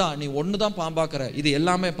 இந்தா நீ ஒண்ணுதான் பாம்பாக்குற, இது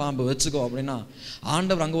எல்லாமே பாம்பு வச்சுக்கோ அப்படின்னா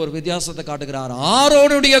ஆண்டவர் அங்க ஒரு வித்தியாசத்தை காட்டுகிறார்.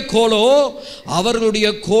 ஆரோனுடைய கோலோ அவர்களுடைய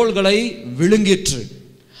கோல்களை விழுங்கிற்று.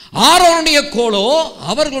 ஆரோனுடைய கோலோ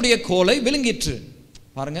அவர்களுடைய கோலை விழுங்கிற்று.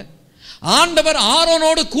 பாருங்க, ஆண்டவர்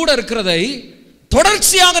ஆரோனோடு கூட இருக்கிறதை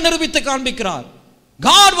தொடர்ச்சியாக நிரூபித்து காண்பிக்கிறார்.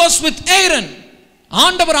 God was with Aaron.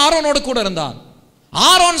 ஆண்டவர் ஆரோனோடு கூட இருந்தார்.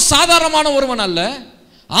 ஆரோன் சாதாரணமான ஒருவன் அல்ல,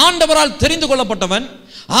 ஆண்டவரால் தெரிந்து கொள்ளப்பட்டவன்,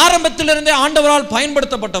 ஆரம்பத்திலிருந்தே ஆண்டவரால்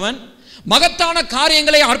பயன்படுத்தப்பட்டவன். மகத்தான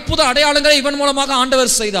காரியங்களை, அற்புத அடையாளங்களை இவன் மூலமாக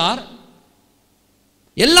ஆண்டவர் செய்தார்.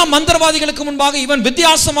 எல்லா மந்திரவாதிகளுக்கு முன்பாக இவன்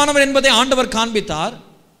வித்தியாசமானவன் என்பதை ஆண்டவர் காண்பித்தார்.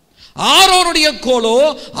 ஆரோனுடைய கோலோ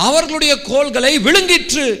அவர்களுடைய கோல்களை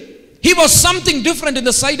விழுங்கிற்று. He was something different in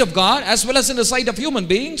the sight of God as well as in the sight of human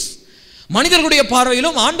beings. மனிதர்களுடைய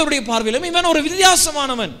பார்வையிலும் ஆண்டவருடைய பார்வையிலும் இவன் ஒரு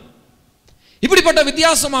வித்தியாசமானவன். இப்படிப்பட்ட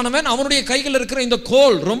வித்தியாசமானவன், அவனுடைய கையில் இருக்கிற இந்த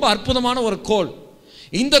கோல் ரொம்ப அற்புதமான ஒரு கோல்.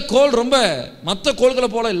 இந்த கோல் ரொம்ப மற்ற கோல்களை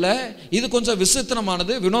போல இல்லை, இது கொஞ்சம்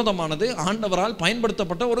விசித்திரமானது, வினோதமானது, ஆண்டவரால்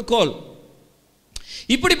பயன்படுத்தப்பட்ட ஒரு கோல்.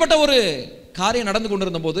 இப்படிப்பட்ட ஒரு காரியம் நடந்து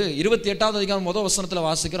கொண்டிருந்த போது 28வது அதிகாரம் 1 வசனத்தில்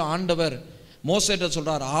வாசிக்கிற ஆண்டவர் மோசேட்ட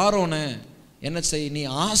சொல்றார், ஆரோனை என்ன செய், நீ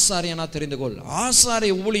ஆசாரியனா தெரிந்து கொள்,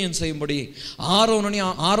 ஆசாரிய ஊழியம் செய்யும்படி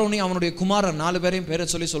ஆரோனையும் அவனுடைய குமாரர் 4 பேரையும் பேரை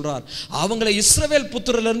சொல்லி சொல்றார். அவங்களை இஸ்ரவேல்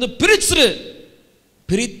புத்திரரிலிருந்து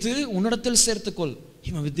பிரித்து உன்னிடத்தில் சேர்த்துக்கொள்.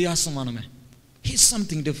 இவன் வித்தியாசமானவன். He is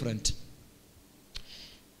something different.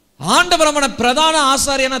 ஆண்டவர் அவனை பிரதான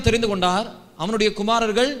ஆசாரியனா தெரிந்து கொண்டார். அவனுடைய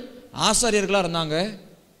குமாரர்கள் ஆசாரியர்களா இருந்தாங்க.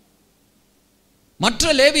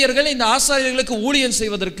 மற்ற லேவியர்கள் இந்த ஆசாரியர்களுக்கு ஊழியம்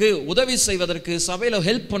செய்வதற்கு, உதவி செய்வதற்கு, சபையில்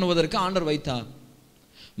ஹெல்ப் பண்ணுவதற்கு ஆண்டவர் வைத்தார்.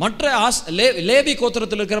 மற்ற லேவி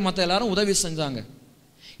கோத்திரத்தில் இருக்கிற மற்ற எல்லாரும் உதவி செஞ்சாங்க.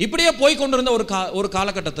 இப்படியே போய் கொண்டிருந்த ஒரு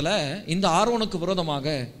காலகட்டத்தில் இந்த ஆரோனுக்கு விரோதமாக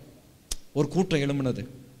ஒரு கூட்டம் எழும்பினது.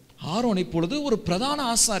 ஆரோன் இப்பொழுது ஒரு பிரதான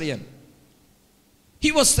ஆசாரியன்.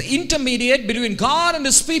 He was the intermediate between God and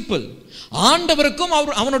his people. ஆண்டவருக்கும்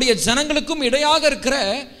அவனுடைய ஜனங்களுக்கும் இடையாக இருக்கிற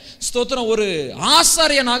ஸ்தோத்திரம் ஒரு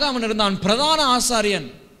ஆசாரியனாக அவன் இருந்தான், பிரதான ஆசாரியன்.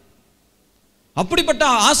 அப்படிப்பட்ட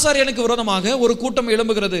ஆசாரியனுக்கு விரோதமாக ஒரு கூட்டம்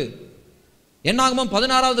எழும்புகிறது. என்னாகுமோ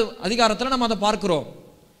 16வது அதிகாரத்தில் நம்ம அதை பார்க்கிறோம்.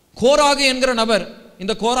 கோராகு என்கிற நபர்.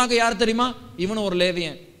 இந்த கோராகு யார் தெரியுமா? இவனும் ஒரு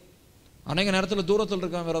லேவியன். அநேக நேரத்தில் தூரத்தில்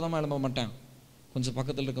இருக்கவன் விரோதமாக எழும்ப மாட்டான், கொஞ்சம்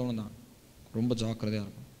பக்கத்தில் இருக்கவனு தான் ரொம்ப ஜாக்கிரதையாக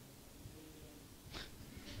இருக்கும்.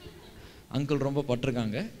 அங்கிள் ரொம்ப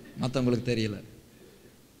பட்டிருக்காங்க, மற்றவங்களுக்கு தெரியல,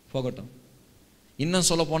 போகட்டும். இன்னும்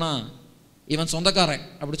சொல்ல போனா இவன் சொந்தக்காரன்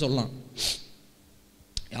அப்படி சொல்லலாம்.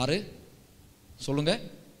 யாரு சொல்லுங்க,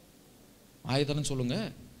 ஆயத்தனம் சொல்லுங்க.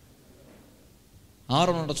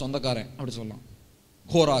 ஆரோனோட சொந்தக்காரன் அப்படி சொல்லலாம்.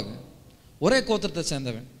 கோராகு ஒரே கோத்திரத்தை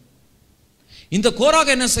சேர்ந்தவன். இந்த கோராகு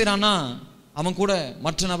என்ன செய்யறான்னா, அவன் கூட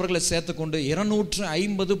மற்ற நபர்களை சேர்த்து கொண்டு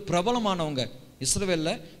 250 பிரபலமானவங்க,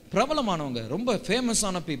 இஸ்ரவேல்ல பிரபலமானவங்க, ரொம்ப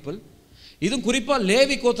ஃபேமஸான பீப்புள். இதுவும் குறிப்பாக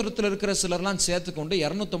லேவி கோத்திரத்தில் இருக்கிற சிலர்லாம் சேர்த்துக்கொண்டு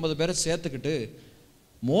 250 பேரை சேர்த்துக்கிட்டு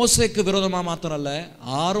மோசேக்கு விரோதமாக மாத்திரம் அல்ல,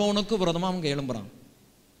 ஆரோனுக்கு விரோதமாக அவங்க எழும்புறாங்க.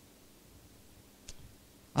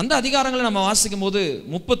 அந்த அதிகாரங்களை நம்ம வாசிக்கும் போது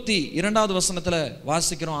 32வது வசனத்தில்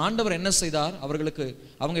வாசிக்கிறோம், ஆண்டவர் என்ன செய்தார் அவர்களுக்கு.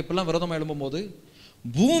 அவங்க இப்பெல்லாம் விரோதமாக எழும்பும் போது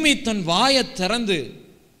பூமி தன் வாயை திறந்து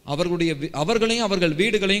அவர்களையும் அவர்கள்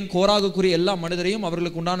வீடுகளையும் கோராகுக்குரிய எல்லா மனிதரையும்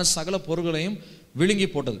அவர்களுக்கு உண்டான சகல பொருள்களையும் விழுங்கி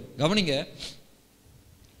போட்டது. கவனிங்க,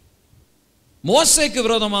 மோசேக்கு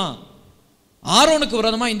விரோதமா ஆரோனுக்கு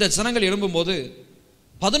விரோதமா இந்த ஜனங்கள் எழும்பும் போது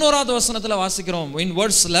 11வது வசனத்தில் வாசிக்கிறோம், in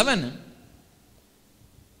verse 11,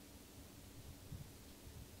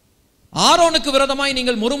 ஆரோனுக்கு விரோதமாய்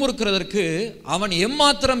நீங்கள் முறுமுறுக்கிறதற்கு அவன்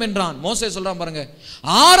எம்மாத்திரம் என்றான். மோசே சொல்றான் பாருங்க,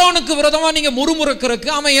 ஆரோனுக்கு விரோதமா நீங்க முறுமுறுக்கிறதுக்கு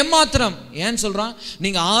அவன் எம்மாத்திரம். ஏன் சொல்றான்?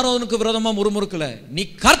 நீங்க ஆரோனுக்கு விரோதமா முறுமுறுக்கல, நீ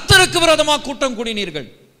கர்த்தருக்கு விரோதமா கூட்டம் கூடினீர்கள்.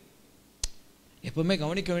 எப்பவுமே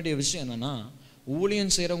கவனிக்க வேண்டிய விஷயம் என்னன்னா,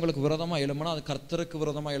 ஊழியம் செய்யறவங்களுக்கு விரோதமா எழும்புனா அது கர்த்தருக்கு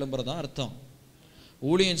விரோதமா எழும்புறதா அர்த்தம்.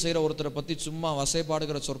 ஊழியம் செய்யற ஒருத்தரை பத்தி சும்மா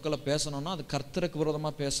வசைப்பாடுகிற சொற்களை பேசணும்னா அது கர்த்தருக்கு விரோதமா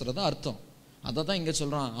பேசுறதா அர்த்தம். அதை தான் இங்க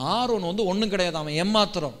சொல்றான். ஆரோன் ஒன்றும் கிடையாது, அவன்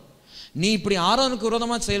எம்மாத்திரம். நீ இப்படி ஆரோனுக்கு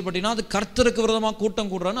விரோதமா செயல்பட்டினா அது கர்த்தருக்கு விரோதமா கூட்டம்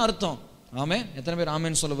கூடுறான்னு அர்த்தம். ஆமே, எத்தனை பேர்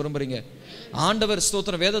ஆமேன்னு சொல்ல விரும்புறீங்க? ஆண்டவர்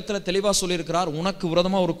ஸ்தோத்திர வேதத்துல தெளிவா சொல்லியிருக்கிறார், உனக்கு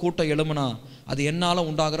விரோதமா ஒரு கூட்டம் எழும்புனா அது என்னால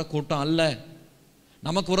உண்டாகிற கூட்டம் அல்ல.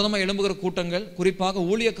 நமக்கு விரோதமா எழும்புகிற கூட்டங்கள், குறிப்பாக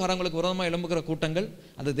ஊழியக்காரங்களுக்கு விரோதமா எழும்புகிற கூட்டங்கள்,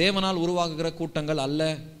 அது தேவனால் உருவாகுகிற கூட்டங்கள் அல்ல.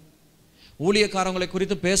 ஊழியக்காரங்களை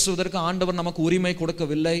குறித்து பேசுவதற்கு ஆண்டவர் நமக்கு உரிமை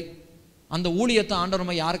கொடுக்கவில்லை. அந்த ஊழியத்தை ஆண்டவர்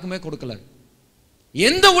நம்ம யாருக்குமே கொடுக்கல.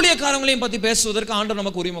 எந்த ஊழியக்காரங்களையும் பத்தி பேசுவதற்கு ஆண்டவர்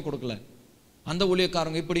நமக்கு உரிமை கொடுக்கல. அந்த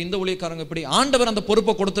ஊழியக்காரங்க இப்படி, இந்த ஊழியக்காரங்க இப்படி. ஆண்டவர் அந்த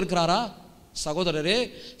பொறுப்பை கொடுத்திருக்கிறாரா? சகோதரரே,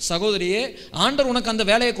 சகோதரியே, ஆண்டவர் உனக்கு அந்த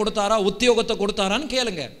வேலையை கொடுத்தாரா, உத்தியோகத்தை கொடுத்தாரான்னு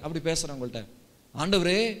கேளுங்க. அப்படி பேசுறவங்கள்ட்ட,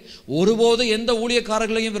 ஆண்டவரே, ஒருபோது எந்த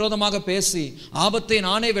ஊழியக்காரர்களையும் விரோதமாக பேசி ஆபத்தை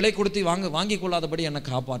நானே விலை கொடுத்து வாங்கி கொள்ளாதபடி என்னை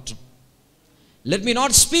காப்பாற்றும். Let me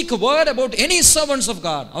not speak a word about any servants of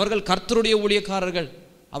God. அவர்கள் கர்த்தருடைய ஊழியக்காரர்கள்,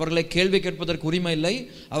 அவர்களை கேள்வி கேட்பதற்கு உரிமை இல்லை,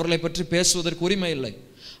 அவர்களை பற்றி பேசுவதற்கு உரிமை இல்லை.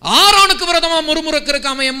 ஆரோனுக்கு விரோதமா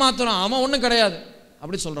முறுமுறுக்கிறதுக்கு அவன் ஏமாத்துறான், அவன் ஒன்றும் கிடையாது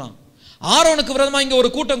அப்படி சொல்றான். ஆரோனுக்கு விரோதமா இங்க ஒரு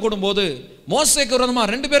கூட்டம் கூடும்போது, மோசேக்கு விரோதமா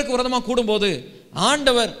 2 பேருக்கு விரோதமா கூடும்போது,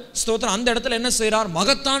 ஆண்டவர் ஸ்தோத்திரம் அந்த இடத்துல என்ன செய்கிறார்?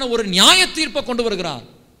 மகத்தான ஒரு நியாய தீர்ப்பை கொண்டு வருகிறார்.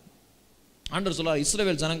 ஆண்டவர் சொல்றார்,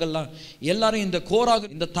 இஸ்ரவேல் ஜனங்கள்லாம் எல்லாரும் இந்த கோராகு,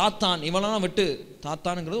 இந்த தாத்தான், இவனெல்லாம் விட்டு,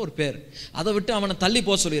 தாத்தானுங்கிறது ஒரு பேர், அதை விட்டு அவனை தள்ளி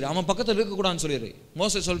போக சொல்லிடு, அவன் பக்கத்தில் இருக்கக்கூடாதுன்னு சொல்லிடு.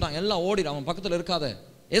 மோசே சொல்லிட்டான், எல்லாம் ஓடிடு, அவன் பக்கத்தில் இருக்காத,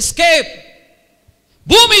 எஸ்கேப்.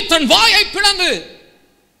 பூமி தன் வாயை பிளந்து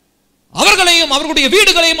அவர்களையும் அவர்களுடைய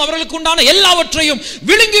வீடுகளையும் அவர்களுக்கு உண்டான எல்லாவற்றையும்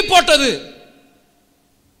விழுங்கி போட்டது.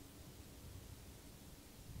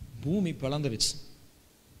 பூமி பிளந்துருச்சு,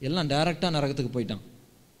 எல்லாம் டைரக்டா நரகத்துக்கு போயிட்டான்.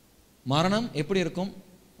 மரணம் எப்படி இருக்கும்?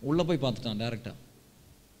 உள்ள போய் பார்த்துட்டான் டைரக்டா.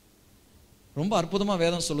 ரொம்ப அற்புதமா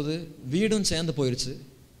வேதம் சொல்லுது, வீடும் சேர்ந்து போயிடுச்சு.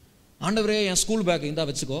 ஆண்டவரே, என் ஸ்கூல் பேக் இந்தா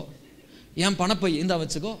வச்சுக்கோ, என் பணப்பை இந்தா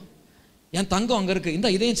வச்சுக்கோ, என் தங்கம் அங்க இருக்கு, இந்த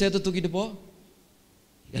இதையும் சேர்த்து தூக்கிட்டு போ.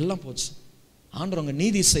 எல்லாம் போச்சு. ஆண்டவர் அங்க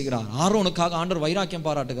நீதி செய்கிறார். ஆரோனுக்காக ஆண்டவர் வைராக்கியம்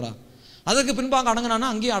பாராட்டுகிறார். அதுக்கு பின்பாக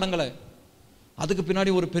அடங்கினானா அங்கேயும் அடங்கலை. அதுக்கு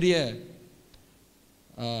பின்னாடி ஒரு பெரிய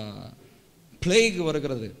பிளேக்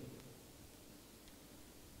வருகிறது.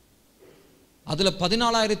 அதுல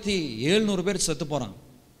 14,700 பேர் செத்து போறான்.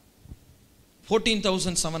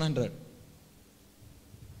 14,700.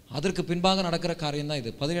 அதற்கு பின்பாக நடக்கிற காரியம் தான்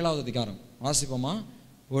இது. 17வது அதிகாரம் வாசிப்போமா?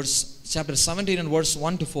 chapter 17 and verse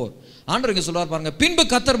 1 to 4. ஆண்டவர் இங்க சொல்றார் பாருங்க, பின்பு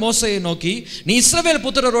கர்த்தர் மோசேயை நோக்கி, நீ இஸ்ரவேல்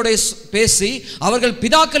புத்திரரோட பேசி அவர்கள்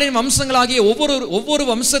பிதாக்களின் வம்சங்களாகிய ஒவ்வொரு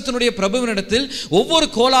வம்சத்தினுடைய பிரபுவினிடத்தில் ஒவ்வொரு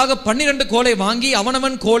கோலாக 12 கோலை வாங்கி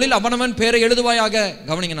அவனவன் கோலில் அவனவன் பேரை எழுதுவாயாக.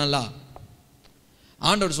 கவனிங்க நல்லா,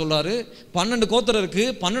 ஆண்டவர் சொல்றாரு, 12 கோத்திரம் இருக்கு,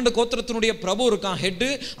 12 கோத்திரத்தினுடைய பிரபு இருக்கான், ஹெட்.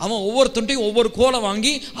 அவன் ஒவ்வொருத்தன்ட்டையும் ஒவ்வொரு கோலை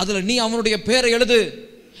வாங்கி அதுல நீ அவனுடைய பேரை எழுது.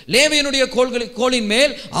 லேவியனுடைய கோலின்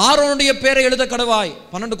மேல் ஆரோனுடைய பேரை எழுத கடவாய்.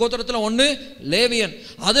 12 கோத்திரத்துல 1 லேவியன்.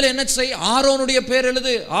 அதுல என்ன செய்? ஆரோனுடைய பேர்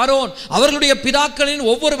எழுது. ஆரோன் அவர்களுடைய பிதாக்களின்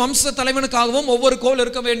ஒவ்வொரு வம்ச தலைவனுக்காகவும் ஒவ்வொரு கோல்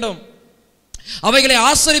இருக்க வேண்டும். அவைகளை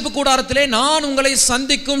ஆசரிப்பு கூடாரத்திலே நான் உங்களை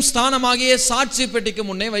சந்திக்கும் ஸ்தானமாகிய சாட்சி பெட்டிக்கு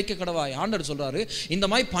முன்னே வைக்க கடவாய். ஆண்டவர் சொல்றாரு, இந்த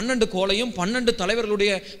மாதிரி 12 கோலையும் 12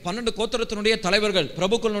 தலைவர்களுடைய 12 கோத்திரத்தினுடைய தலைவர்கள்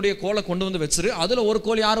பிரபுக்களுடைய கோலை கொண்டு வந்து வச்சிரு. அதுல ஒரு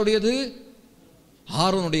கோல் யாருடையது?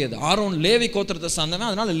 ஆரோனுடையது. ஆரோன் லேவி கோத்திரத்தை சார்ந்தவன்,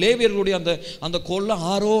 அதனால லேவியர்களுடைய அந்த கோல்ல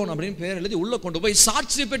ஆரோன் அப்படின்னு பேர் எழுதி உள்ள கொண்டு போய்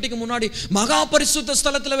சாட்சி பெட்டிக்கு முன்னாடி மகா பரிசுத்த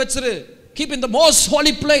ஸ்தலத்துல வச்சிரு. Keep in the most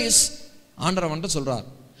Holi place. ஆண்டவர் வந்து சொல்றார்.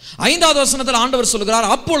 5வது வசனத்தில் ஆண்டவர் சொல்கிறார்,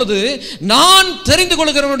 அப்பொழுது நான் தெரிந்து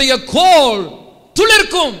கொள்கிறவனுடைய கோல்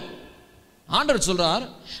துளிர்க்கும். ஆண்டவர் சொல்றார்,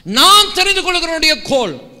 நான் தெரிந்து கொள்கிறவனுடைய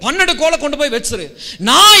கோல் 12 கோலை கொண்டு போய் வச்சிரு.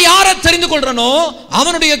 நான் யாரை தெரிந்து கொள்றனோ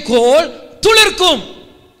அவனுடைய கோல் துளிர்க்கும்.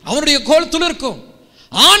 அவனுடைய கோல் துளிர்க்கும்.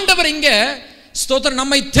 ஆண்டவர் இங்க ஸ்தோத்திரம்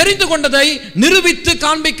நம்மை தெரிந்து கொண்டதை நிரூபித்து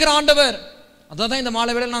காண்பிக்கிற ஆண்டவர். அதான் இந்த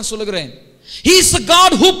மாலை வேளையில் நான் சொல்லுகிறேன். He is a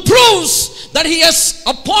God who proves that he has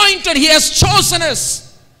appointed, he has chosen us.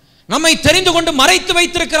 நம்மை தெரிந்து கொண்டு மறைத்து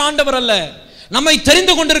வைத்திருக்கிற ஆண்டவர் அல்ல, நம்மை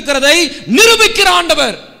தெரிந்து கொண்டிருக்கிறதை நிரூபிக்கிற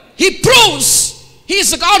ஆண்டவர். He proves. He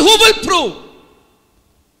is a God who will prove.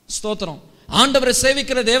 ஸ்தோத்திரம். ஆண்டவரை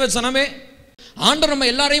சேவிக்கிற தேவ ஜனமே, ஆண்டவர் நம்ம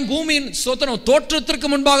எல்லாரையும் பூமியின் ஸ்தோத்திரம் தோற்றத்திற்கு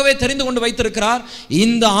முன்பாகவே தெரிந்து கொண்டு வைத்திருக்கிறார்.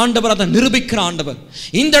 இந்த ஆண்டவர் அதை நிரூபிக்கிற ஆண்டவர்.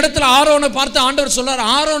 இந்த இடத்துல ஆரோனை பார்த்து ஆண்டவர் சொல்றார்,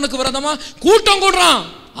 ஆரோனுக்கு விரோதமா கூட்டம் கூடுறான்,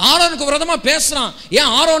 ஆரோனுக்கு விரோதமா பேசுறான்.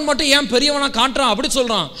 ஏன் ஆரோன் மட்டும் ஏன் பெரியவனா காட்டுறான் அப்படி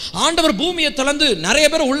சொல்றான். ஆண்டவர் பூமியை திறந்து நிறைய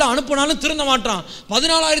பேர் உள்ள அனுப்பினாலும் திருந்த மாட்டான்.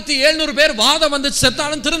 14,700 பேர் வாதம் வந்து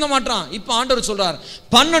செத்தாலும் திருந்த மாட்டான். இப்ப ஆண்டவர் சொல்றார்,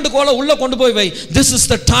 12 கோலை உள்ள கொண்டு போய் வை. This is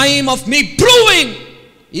the time of me proving.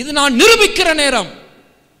 இது நான் நிரூபிக்கிற நேரம்.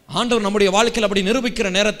 ஆண்டவர் நம்முடைய வாழ்க்கையில் அப்படி நிரூபிக்கிற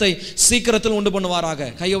நேரத்தை சீக்கிரத்தில் உண்டு பண்ணுவாராக.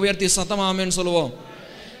 கையை உயர்த்தி சத்தமா ஆமென் சொல்லுவோம்.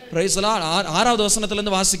 Praise the Lord. 6வது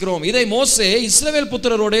வசனத்திலிருந்து வாசிக்கிறோம். இதை மோசே இஸ்ரவேல்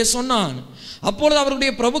புத்திரரோடே சொன்னான். அப்பொழுது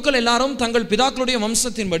அவருடைய பிரபுக்கள் எல்லாரும் தங்கள் பிதாக்களுடைய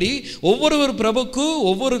வம்சத்தின்படி ஒவ்வொரு பிரபுக்கு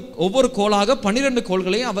ஒவ்வொரு கோலாக 12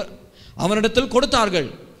 கோல்களை அவனிடத்தில் கொடுத்தார்கள்.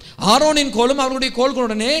 ஆரோனின் கோலும் அவருடைய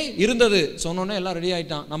கோல்களுடனே இருந்தது. சொன்னோன்னே எல்லாம் ரெடி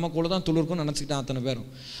ஆயிட்டான். நம்ம கோல் தான் துளிர்க்கும் நினைச்சுக்கிட்டான் அத்தனை பேரும்.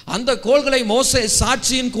 அந்த கோல்களை மோசே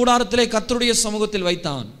சாட்சியின் கூடாரத்திலே கர்த்தருடைய சமூகத்தில்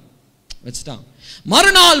வச்சுட்டான்.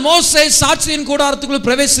 மறுநாள் மோசே சாட்சியின் கூடாரத்துக்குள்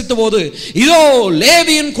பிரவேசித்த போது இதோ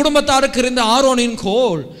லேவியின் குடும்பத்தாருக்கு இருந்த ஆரோனின்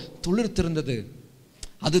கோல் துளிர்த்திருந்தது.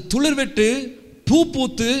 அது துளிர்விட்டு பூ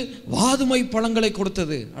பூத்து வாதுமை பழங்களை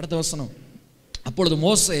கொடுத்தது. அடுத்த வசனம். அப்பொழுது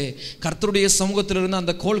மோசே கர்த்தருடைய சமூகத்தில் இருந்த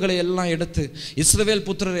அந்த கோல்களை எல்லாம் எடுத்து இஸ்ரவேல்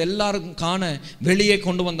புத்திரர் எல்லாரும் காண வெளியே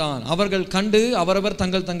கொண்டு வந்தான். அவர்கள் கண்டு அவரவர்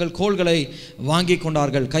தங்கள் கோல்களை வாங்கி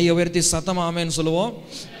கொண்டார்கள். கையை உயர்த்தி சத்தமா ஆமென் சொல்லுவோம்.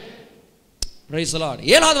 Praise the Lord.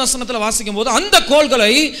 7வது வசனத்தில் வாசிக்கும் போது அந்த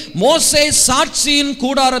கோல்களை மோசே சாட்சியின்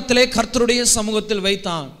கூடாரத்திலே கர்த்தருடைய சமூகத்தில்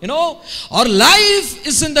வைத்தான். You know, our life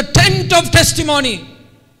is in the tent of testimony.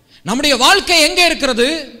 நம்முடைய வாழ்க்கை எங்கே இருக்கிறது?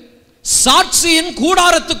 சாட்சியின்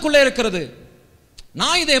கூடாரத்துக்குள்ளே இருக்கிறது.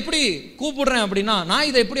 நான் இதை எப்படி கூப்பிடுறேன் அப்படின்னா, நான்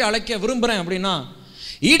இதை எப்படி அழைக்க விரும்புறேன் அப்படின்னா,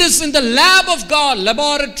 it is in the lab of God,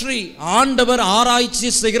 laboratory. ஆண்டவர்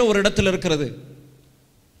ஆராய்ச்சி செய்கிற ஒரு இடத்துல இருக்கிறது.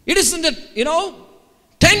 It is in the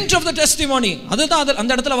tent of the testimony. அதுதான்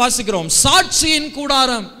அந்த இடத்துல வாசிக்கிறோம். சாட்சியின்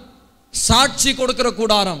கூடாரம், சாட்சி கொடுக்கிற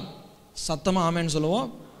கூடாரம். சத்தமா ஆமென் சொல்லுவோம்.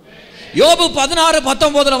 யோபு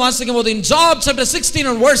 16:19 வாசிக்கும் போது in Job chapter 16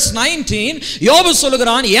 and verse 19 யோபு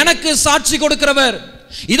சொல்லுகிறான், எனக்கு சாட்சி கொடுக்கிறவர்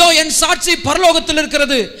இதோ என் சாட்சி பரலோகத்தில்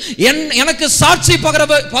இருக்கிறது, எனக்கு சாட்சி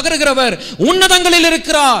பகருகிறவர் உன்னதங்களில்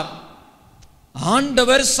இருக்கிறார்.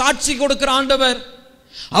 ஆண்டவர் சாட்சி கொடுக்கிற ஆண்டவர்,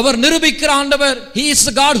 அவர் நிரூபிக்கிற ஆண்டவர். He is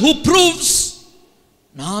the God who proves.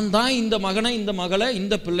 நான் தான் இந்த மகனை, இந்த மகளை,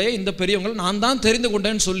 இந்த பிள்ளையை, இந்த பெரியவங்களை நான் தான் தெரிந்து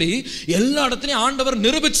கொண்டேன்னு சொல்லி எல்லா இடத்துலையும் ஆண்டவர்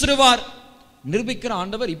நிரூபிச்சிருவார். நிரூபிக்கிற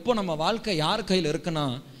ஆண்டவர். இப்போ நம்ம வாழ்க்கை யார் கையில் இருக்குன்னா,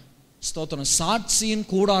 ஸ்தோத்திரம், சாட்சியின்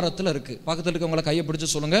கூடாரத்தில் இருக்கு. பக்கத்தில் இருக்கவங்களை கையை பிடிச்சு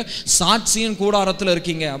சொல்லுங்க, சாட்சியின் கூடாரத்தில்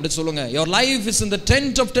இருக்கீங்க அப்படி சொல்லுங்க. Your life is in the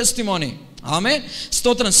tent of testimony. ஆமென்.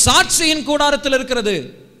 ஸ்தோத்திரம். சாட்சியின் கூடாரத்தில் இருக்கிறது.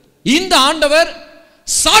 இந்த ஆண்டவர்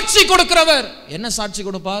சாட்சி கொடுக்கிறவர். என்ன சாட்சி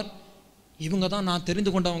கொடுப்பார்? இவங்க தான் நான்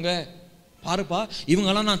தெரிந்து கொண்டவங்க பாருப்பா,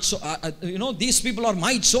 இவங்கெல்லாம் நான் these people are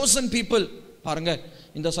my chosen people. பாருங்க,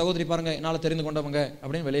 இந்த சகோதரி பாருங்க என்னால் தெரிந்து கொண்டவங்க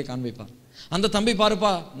அப்படின்னு வெளியே காண்பிப்பார். அந்த தம்பி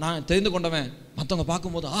பாருப்பா நான் தெரிந்து கொண்டவன். மற்றவங்க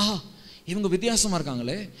பார்க்கும்போது ஆஹா இவங்க வித்தியாசமா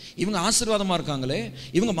இருக்காங்களே, இவங்க ஆசீர்வாதமா இருக்காங்களே,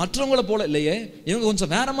 இவங்க மற்றவங்களை போல இல்லையே, இவங்க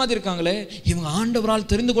கொஞ்சம் வேற மாதிரி இருக்காங்களே, இவங்க ஆண்டவரால்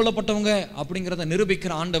தெரிந்து கொள்ளப்பட்டவங்க அப்படிங்கிறத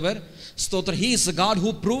நிரூபிக்கிற ஆண்டவர். ஸ்தோத்திரம். He is a God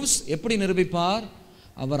who proves. எப்படி நிரூபிப்பார்?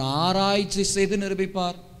 அவர் ஆராய்ச்சி செய்து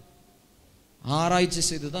நிரூபிப்பார். ஆராய்ச்சி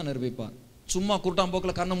செய்து தான் நிரூபிப்பார். சும்மா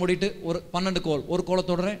கூட்டாம்போக்கில் கண்ணை மூடிட்டு ஒரு 12 கோல், ஒரு கோலை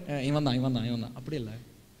தொடறேன், இவன் தான் அப்படி இல்லை,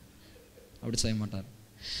 அப்படி செய்ய மாட்டார்.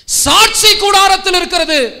 சாட்சி கூடாரத்தில்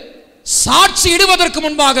இருக்கிறது. சாட்சி இடுவதற்கு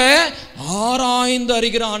முன்பாக ஆராய்ந்து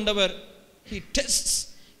அறிகிற ஆண்டவர். He tests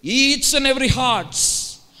each and every hearts.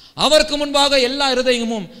 அவருக்கு முன்பாக எல்லா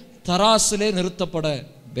இருதயமும் தராசிலே நிறுத்தப்பட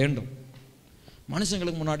வேண்டும்.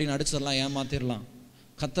 மனுஷங்களுக்கு முன்னாடி நடிச்சிடலாம், ஏமாத்திடலாம்.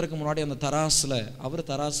 கர்த்தருக்கு முன்னாடி அந்த தராசுல, அவர்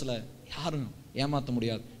தராசுல யாரும் ஏமாற்ற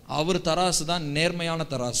முடியாது. அவர் தராசு தான் நேர்மையான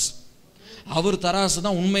தராசு, அவர் தராசு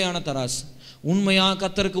தான் உண்மையான தராசு. உண்மையா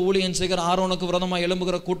கர்த்தருக்கு ஊழியம் செய்கிற ஆரோனுக்கு விரோதமா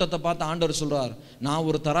எழும்புகிற கூட்டத்தை பார்த்து ஆண்டவர் சொல்றார், நான்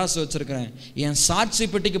ஒரு தராசு வச்சிருக்கிறேன், என் சாட்சி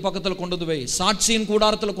பெட்டிக்கு பக்கத்தில் கொண்டு வந்து வை, சாட்சியின்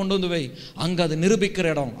கூடாரத்தில் கொண்டு வந்து வை. அங்க அது நிரூபிக்கிற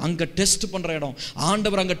இடம், அங்க டெஸ்ட் பண்ற இடம்.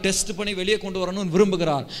 ஆண்டவர் அங்க டெஸ்ட் பண்ணி வெளியே கொண்டு வரணும்னு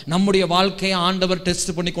விரும்புகிறார். நம்முடைய வாழ்க்கையை ஆண்டவர்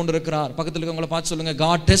டெஸ்ட் பண்ணி கொண்டு இருக்கிறார். பக்கத்தில் இருக்கவங்களை பார்த்து சொல்லுங்க,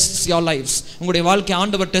 God tests your lives. உங்களுடைய வாழ்க்கையை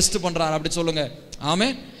ஆண்டவர் டெஸ்ட் பண்றார் அப்படி சொல்லுங்க.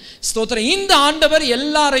 ஆமென். ஸ்தோத்திரம். இந்த ஆண்டவர்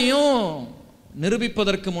எல்லாரையும்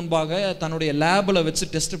நிரூபிப்பதற்கு முன்பாக தன்னுடைய லேபில் வச்சு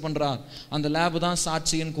டெஸ்ட் பண்றார். அந்த லேபு தான்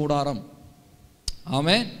சாட்சியின் கூடாரம்.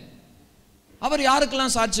 ஆமென். அவர்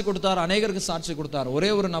யாருக்கெல்லாம் சாட்சி கொடுத்தார்? அநேகருக்கு சாட்சி கொடுத்தார். ஒரே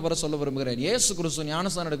ஒரு நபரை சொல்ல விரும்புகிறேன். இயேசு கிறிஸ்து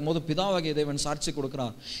ஞானஸ்நானம் எடுக்கும்போது பிதாவாகிய தேவன் சாட்சி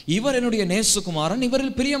கொடுக்கிறார். இவர் என்னுடைய நேசகுமாரன்,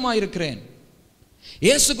 இவரில் பிரியமாயிருக்கிறேன்.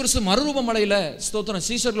 இயேசு கிறிஸ்து மறுரூப மலையில ஸ்தோத்திரம்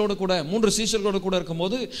சீஷர்களோடு கூட 3 சீஷர்களோடு கூட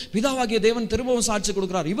இருக்கும்போது பிதாவாகிய தேவன் திரும்பவும் சாட்சி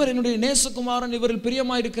கொடுக்கிறார். இவர் என்னுடைய நேசகுமாரன், இவரில்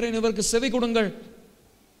பிரியமாயிருக்கிறேன், இவருக்கு செவி கொடுங்கள்.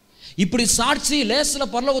 இப்படி சாட்சி லேசில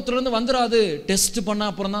பரலோகத்திலிருந்து வந்துடாது. டெஸ்ட் பண்ண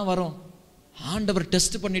அப்புறம் தான் வரும். ஆண்டவர்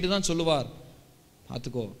டெஸ்ட் பண்ணிட்டு தான் சொல்லுவார்,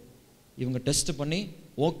 பார்த்துக்கோ இவங்க டெஸ்ட் பண்ணி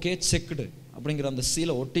ஓகே செக்டு அப்படிங்கிற அந்த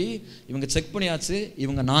சீலை ஒட்டி இவங்க செக் பண்ணியாச்சு,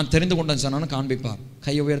 இவங்க நான் தெரிந்து கொண்டேன் சொன்னான்னு காண்பிப்பார்.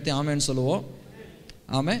 கையை உயர்த்தி ஆமேன்னு சொல்லுவோம்.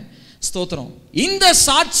 ஆமே, ஸ்தோத்திரம். இந்த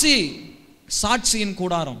சாட்சியின்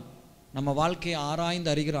கூடாரம் நம்ம வாழ்க்கையை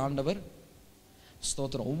ஆராய்ந்து அறிகிற ஆண்டவர்.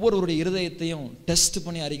 ஸ்தோத்திரம். ஒவ்வொருவருடைய இருதயத்தையும் டெஸ்ட்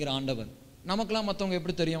பண்ணி அறிகிற ஆண்டவர். நமக்கெல்லாம் மற்றவங்க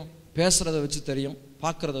எப்படி தெரியும்? பேசுறத வச்சு தெரியும்,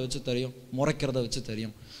 பார்க்கறத வச்சு தெரியும், முறைக்கிறத வச்சு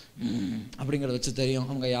தெரியும், அப்படிங்கிறத வச்சு தெரியும்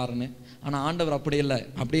அவங்க யாருன்னு. ஆனால் ஆண்டவர் அப்படி இல்லை.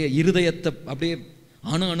 அப்படியே இருதயத்தை அப்படியே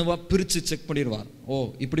அணுவா பிரித்து செக் பண்ணிடுவார். ஓ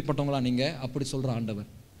இப்படிப்பட்டவங்களா நீங்கள் அப்படி சொல்கிற ஆண்டவர்.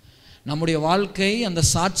 நம்முடைய வாழ்க்கை அந்த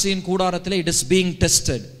சாட்சியின் கூடாரத்தில் it is being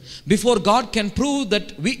tested. Before God can prove that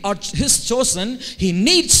we are His chosen, He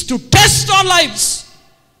needs to test our lives.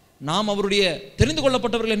 நாம் அவருடைய தெரிந்து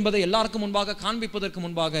கொள்ளப்பட்டவர்கள் என்பதை எல்லாருக்கும் முன்பாக காண்பிப்பதற்கு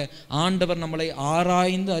முன்பாக ஆண்டவர் நம்மளை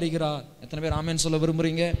ஆராய்ந்து அறிகிறார். எத்தனை பேர் ஆமென் சொல்ல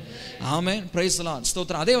விரும்புறீங்க? ஆமென், பிரைஸ் தி லார்ட்,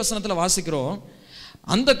 ஸ்தோத்திரம். அதே வசனத்தில் வாசிக்கிறோம்,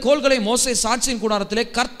 அந்த கோல்களை மோசே சாட்சியின் கூடாரத்திலே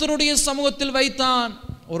கர்த்தருடைய சமூகத்தில் வைத்தான்.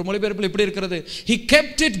 ஒரு மொழிபெயர்ப்பில் இப்படி இருக்கிறது, he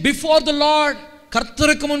kept it before the Lord.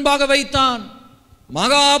 கர்த்தருக்கு முன்பாக வைத்தான்.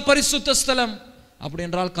 மகா பரிசுத்த ஸ்தலம். அப்படி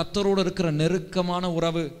என்றால் கர்த்தரோடு இருக்கிற நெருக்கமான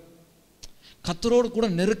உறவு. கர்த்தரோடு கூட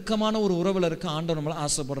நெருக்கமான ஒரு உறவில் இருக்க ஆண்டவர் நம்மளை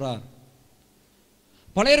ஆசைப்படுறார்.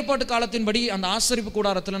 பழைய ஏற்பாட்டு காலத்தின்படி அந்த ஆசரிப்பு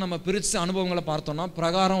கூடாரத்தில் நம்ம பிரித்து அனுபவங்களை பார்த்தோம்னா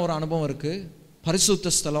பிரகாரம் ஒரு அனுபவம் இருக்கு,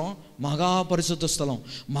 பரிசுத்த ஸ்தலம், மகா பரிசுத்த ஸ்தலம்.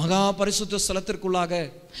 மகா பரிசுத்த ஸ்தலத்திற்குள்ளாக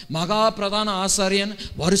மகா பிரதான ஆசாரியன்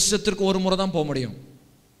வருஷத்திற்கு ஒரு முறை தான் போக முடியும்.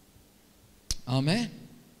 ஆமே,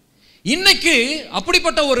 இன்னைக்கு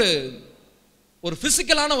அப்படிப்பட்ட ஒரு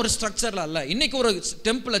பிசிக்கலான ஒரு ஸ்ட்ரக்சர்ல அல்ல. இன்னைக்கு ஒரு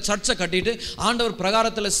டெம்பிள சர்ச்சை கட்டிட்டு ஆண்டவர்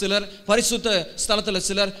பிரகாரத்தில் சிலர், பரிசுத்த ஸ்தலத்தில்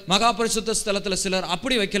சிலர், மகா பரிசுத்த ஸ்தலத்தில் சிலர்,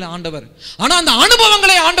 அப்படி வைக்கல ஆண்டவர். ஆனா அந்த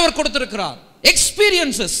அனுபவங்களை ஆண்டவர் கொடுத்திருக்கிறார்.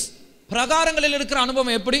 எக்ஸ்பீரியன்சஸ். பிரகாரங்களில் இருக்கிற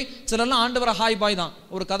அனுபவம் எப்படி? சிலர்லாம் ஆண்டவரை ஹாய் பாய் தான்.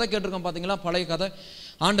 ஒரு கதை கேட்டிருக்கோம் பார்த்தீங்களா, பழைய கதை.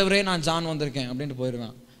 ஆண்டவரே நான் ஜான் வந்திருக்கேன் அப்படின்ட்டு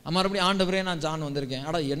போயிடுவேன். மறுபடியும் ஆண்டவரே நான் ஜான் வந்திருக்கேன்.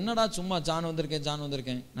 அடா என்னடா சும்மா ஜான்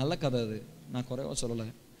வந்திருக்கேன். நல்ல கதை அது, நான் குறைவா சொல்லலை.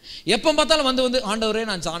 எப்போ பார்த்தாலும் வந்து ஆண்டவரே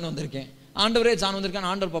நான் ஜான் வந்திருக்கேன், ஆண்டவரே ஜான் வந்திருக்கேன்.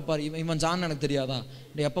 ஆண்டவர் பாப்பார், இவன் ஜான் எனக்கு தெரியாதா?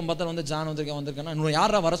 எப்போ பார்த்தாலும் வந்து ஜான் வந்திருக்கேன்னா இன்னும்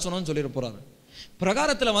யாரா வர சொன்னு சொல்லிட்டு போறாரு.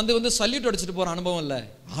 பிரகாரத்தில் வந்து சல்யூட் அடிச்சுட்டு போற அனுபவம் இல்லை,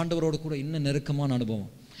 ஆண்டவரோடு கூட இன்னும் நெருக்கமான அனுபவம்.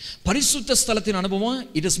 பரிசுத்த ஸ்தலத்தின் அனுபவம்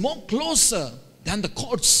it is more closer than the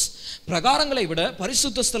courts. பிரகாரங்களை விட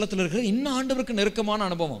பரிசுத்த ஸ்தலத்தில் இருக்கிற இன்னும் ஆண்டவருக்கு நெருக்கமான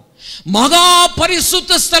அனுபவம். மகா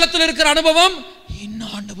பரிசுத்த ஸ்தலத்தில் இருக்கிற அனுபவம்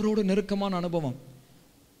இன்னும் ஆண்டவரோடு நெருக்கமான அனுபவம்.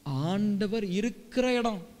 ஆண்டவர் இருக்கிற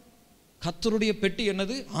இடம். கர்த்தருடைய பெட்டி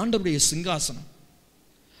என்னது? ஆண்டவருடைய சிங்காசனம்.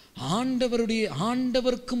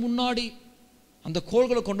 ஆண்டவருக்கு முன்னாடி அந்த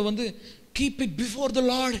கோல்களை கொண்டு வந்து keep it before the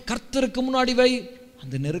Lord, கர்த்தருக்கு முன்னாடி வை.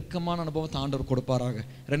 அந்த நெருக்கமான அனுபவத்தை ஆண்டவர் கொடுப்பாராக.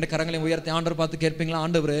 2 கரங்களையும் உயர்த்தி ஆண்டவர் பார்த்து கேட்பீங்களா?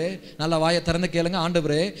 ஆண்டவரே, நல்லா வாயை திறந்து கேளுங்க.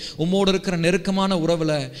 ஆண்டவரே, உம்மோடு இருக்கிற நெருக்கமான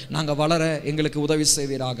உறவுல நாங்க வளர எங்களுக்கு உதவி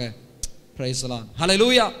செய்வீராக. பிரைஸ் தி லார்ட்,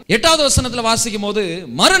 ஹல்லேலூயா. 8வது வசனத்துல வாசிக்கும் போது,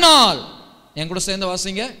 மறுநாள், என் கூட சேர்ந்து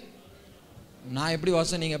வாசிங்க. நான் எப்படி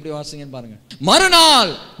வாசம், நீங்க எப்படி வாசிங்கன்னு பாருங்க.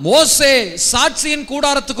 மறுநாள் மோசே சாட்சியின்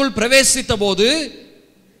கூடாரத்துக்குள் பிரவேசித்த போது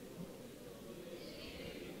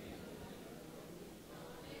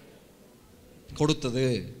கொடுத்தது.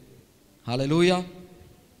 ஹல்லேலூயா,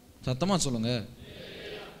 சத்தமா சொல்லுங்க.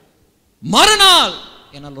 மறுநாள்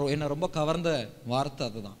என்ன ரொம்ப கவர்ந்த வார்த்தை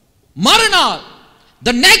அதுதான். மறுநாள்,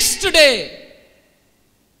 the next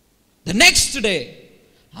day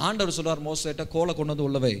ஆண்டவர் சொல்றார் மோசேட்ட, கோலை கொண்டு வந்து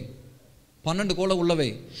உள்ளவை, 12 கோலை உள்ளவை.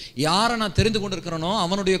 யாரை நான் தெரிந்து கொண்டிருக்கிறனோ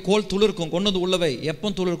அவனுடைய கோல் துளிர்க்கும், கொண்டு வந்து உள்ளவை. எப்போ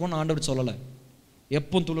துளிர்க்கும்னு ஆண்டவர் சொல்லலை.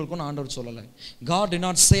 எப்போ துளிர்க்கும்னு ஆண்டவர் சொல்லலை. God did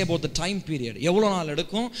not say about the time period. எவ்வளோ நாள்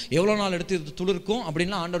எடுக்கும், எவ்வளோ நாள் எடுத்து இது துளிர்க்கும்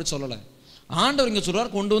அப்படின்லாம் ஆண்டவர் சொல்லலை. ஆண்டவர் இங்கே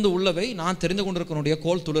சொல்றார், கொண்டு வந்து உள்ளவை, நான் தெரிந்து கொண்டிருக்கனுடைய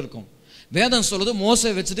கோல் துளிர்க்கும். வேதம் சொல்லுது,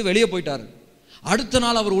 மோசே வச்சுட்டு வெளியே போயிட்டாரு. அடுத்த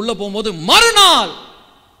நாள் அவர் உள்ள போகும்போது, மறுநாள்,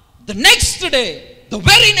 the next day, the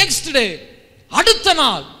very next day, அடுத்த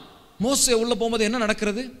நாள் மோசே உள்ள போகும்போது என்ன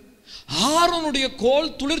நடக்கிறது? ஆரோனுடைய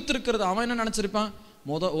கோல் துளிர்த்திருக்கிறது. அவன் என்ன நினைச்சிருப்பான்?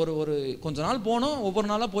 ஒரு கொஞ்ச நாள் போனோம், ஒவ்வொரு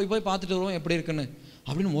நாளா போய் பார்த்துட்டு வருவோம் எப்படி இருக்குன்னு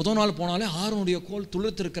அப்படின்னு. முதல் நாள் போனாலே ஆரோனுடைய கோல்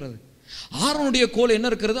துளிர்த்திருக்கிறது. ஆரோனுடைய கோல் என்ன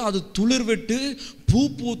இருக்கிறது? அது துளிர் விட்டு பூ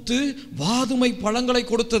பூத்து வாதுமை பழங்களை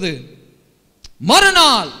கொடுத்தது.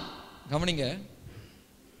 மறுநாள் கவனிங்க,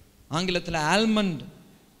 ஆங்கிலத்தில் ஆல்மண்ட்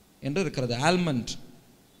என்று இருக்கிறது. ஆல்மண்ட்,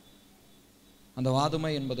 அந்த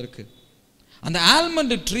வாதுமை என்பதற்கு. அந்த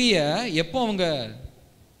ஆல்மண்ட் ட்ரீயை எப்போ அவங்க,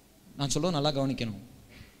 நான் சொல்ல நல்லா கவனிக்கணும்,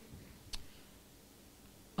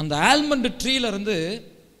 அந்த ஆல்மண்ட் ட்ரீல இருந்து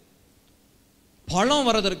பழம்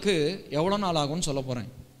வர்றதற்கு எவ்வளோ நாள் ஆகும்னு சொல்ல போகிறேன்.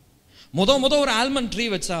 முத ஒரு ஆல்மண்ட் ட்ரீ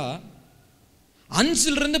வச்சா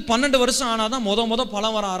 5 to 12 வருஷம் ஆனால் தான் முத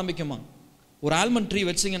பழம் வர ஆரம்பிக்குமா. ஒரு ஆல்மண்ட் ட்ரீ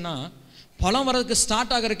வச்சிங்கன்னா பழம் வர்றதுக்கு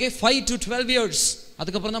ஸ்டார்ட் ஆகிறதுக்கே 5 to 12 years,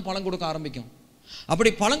 அதுக்கப்புறம் தான் பழம் கொடுக்க ஆரம்பிக்கும். அப்படி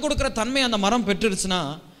பழம் கொடுக்குற தன்மை அந்த மரம் பெற்றுருச்சுன்னா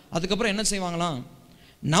அதுக்கப்புறம் என்ன செய்வாங்களாம்,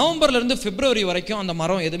 நவம்பர்லேருந்து பிப்ரவரி வரைக்கும் அந்த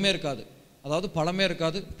மரம் எதுவுமே இருக்காது. அதாவது பழமே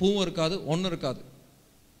இருக்காது, பூவும் இருக்காது, ஒன்றும் இருக்காது,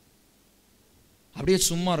 அப்படியே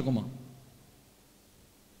சும்மா இருக்குமா.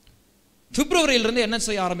 பிப்ரவரியிலிருந்து என்ன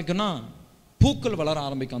செய்ய ஆரம்பிக்கும்னா பூக்கள் வளர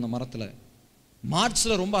ஆரம்பிக்கும் அந்த மரத்தில்.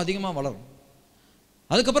 மார்ச்சில் ரொம்ப அதிகமாக வளரும்.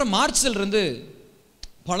 அதுக்கப்புறம் மார்ச்சில் இருந்து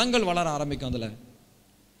பழங்கள் வளர ஆரம்பிக்கும். அதில்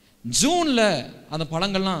ஜூனில் அந்த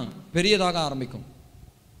பழங்கள்லாம் பெரியதாக ஆரம்பிக்கும்.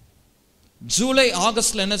 ஜூலை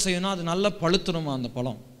ஆகஸ்டில் என்ன செய்யணும்னா அது நல்லா பழுத்துணுமா அந்த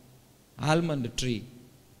பழம், ஆல்மண்ட் ட்ரீ.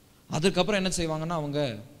 அதுக்கப்புறம் என்ன செய்வாங்கன்னா அவங்க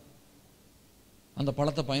அந்த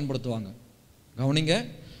பழத்தை பயன்படுத்துவாங்க. கவனிங்க,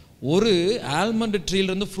 ஒரு ஆல்மண்ட்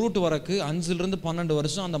ட்ரீலேருந்து ஃப்ரூட் வரக்கு 5 to 12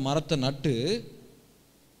 வருஷம் அந்த மரத்தை நட்டு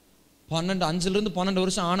 5 to 12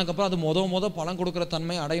 வருஷம் ஆனக்கப்புறம் அது முத பழம் கொடுக்குற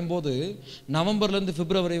தன்மை அடையும் போது நவம்பர்லேருந்து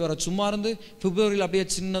பிப்ரவரி வரை சும்மா இருந்து பிப்ரவரியில் அப்படியே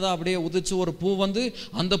சின்னதாக அப்படியே உதிச்சு ஒரு பூ வந்து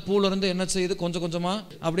அந்த பூலேருந்து என்ன செய்யுது கொஞ்சம் கொஞ்சமாக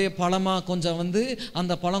அப்படியே பழமாக கொஞ்சம் வந்து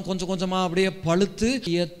அந்த பழம் கொஞ்சம் கொஞ்சமாக அப்படியே பழுத்து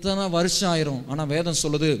எத்தனை வருஷம் ஆயிரும். ஆனால் வேதம்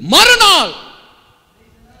சொல்லுது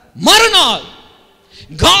மறுநாள்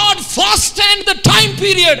God fastened the time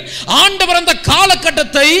period. ஆண்டவர் அந்த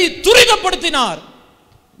காலகட்டத்தை துரிதப்படுத்தினார்.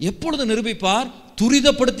 எப்பொழுது நிரூபிப்பார்?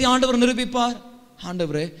 துரிதப்படுத்தி ஆண்டவர் நிரூபிப்பார்.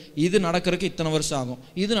 ஆண்டவரே இது நடக்கிறதுக்கு இத்தனை வருஷம் ஆகும்,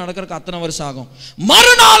 இது நடக்கிறதுக்கு அத்தனை வருஷம் ஆகும்,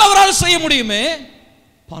 மறுநாள் அவரால் செய்ய முடியுமே.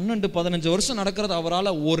 12-15 வருஷம் நடக்கிறது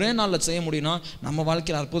அவரால் ஒரே நாளில் செய்ய முடியும்னா நம்ம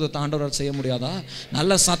வாழ்க்கையில் அற்புதத்தை ஆண்டவரால் செய்ய முடியாதா?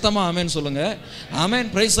 நல்ல சத்தமா ஆமேன் சொல்லுங்க.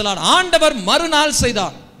 ஆமேன், பிரைஸ் தி லார்ட். ஆண்டவர் மறுநாள்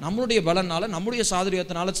செய்தார். நம்மளுடைய பலனால நம்முடைய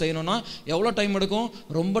சாதுரியத்தினால செய்யணும்னா எவ்வளோ டைம் எடுக்கும்?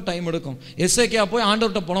 ரொம்ப டைம் எடுக்கும். எசேக்கியா போய்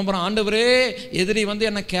ஆண்டவர்கிட்ட புலம்புறான், ஆண்டவரே எதிரி வந்து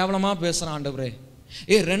என்ன கேவலமாக பேசுகிறான், ஆண்டவரே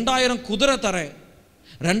 2000 குதிரை தரேன்,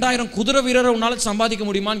 2000 குதிரை வீரரை உன்னால் சம்பாதிக்க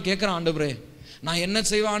முடியுமான்னு கேட்குறான். ஆண்டவரே நான் என்ன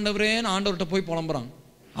செய்வேன் ஆண்டவரேன்னு ஆண்டவர்கிட்ட போய் புலம்புறான்.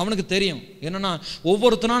 அவனுக்கு தெரியும் என்னன்னா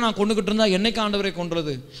ஒவ்வொருத்தனா நான் கொண்டுகிட்டு இருந்தா என்னைக்கு ஆண்டவரை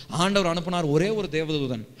கொன்றது. ஆண்டவர் அனுப்பினார் ஒரே ஒரு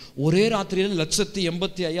தேவதூதன். ஒரே ராத்திரியில்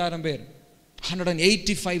 185,000 பேர்,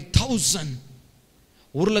 185,000,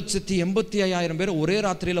 185,000 பேர் ஒரே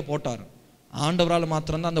ராத்திரியில் போட்டார். ஆண்டவரால்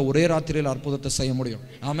மாத்திரம்தான் அந்த ஒரே ராத்திரியில் அற்புதத்தை செய்ய முடியும்.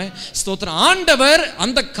 ஆமென், ஸ்தோத்திரம். ஆண்டவர்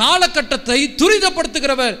அந்த காலகட்டத்தை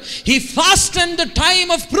துரிதப்படுத்துகிறவர். He fastened the time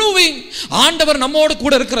of proving. ஆண்டவர் நம்மோடு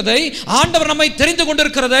கூட இருக்கிறதை, ஆண்டவர் நம்மை தெரிந்து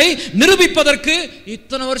கொண்டிருக்கிறதை நிரூபிப்பதற்கு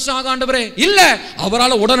இத்தனை வருஷம் ஆக ஆண்டவரே இல்ல,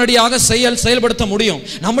 அவரால் உடனடியாக செயல்படுத்த முடியும்.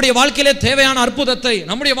 நம்முடைய வாழ்க்கையிலே தேவையான அற்புதத்தை,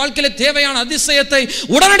 நம்முடைய வாழ்க்கையிலே தேவையான அதிசயத்தை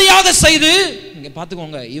உடனடியாக செய்து, இங்க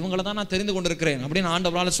பாத்துக்கோங்க, இவங்களை தான் நான் தெரிந்து கொண்டிருக்கிறேன் அப்படின்னு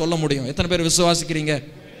ஆண்டவரால் சொல்ல முடியும். எத்தனை பேர் விசுவாசிக்கிறீங்க?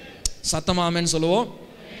 சத்தமா ஆமென் சொல்லுவோம்.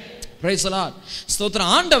 பிரைஸ் தி லார்ட்,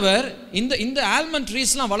 ஸ்தோத்திரம். ஆண்டவர் இந்த ஆல்மண்ட்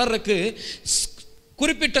ட்ரீஸ்லாம் வளர்றதுக்கு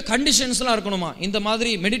குறிப்பிட்ட கண்டிஷன்ஸ்லாம் இருக்கணுமா. இந்த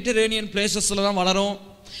மாதிரி மெடிட்டரேனியன் பிளேசஸ்ல தான் வளரும்.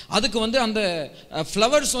 அதுக்கு வந்து அந்த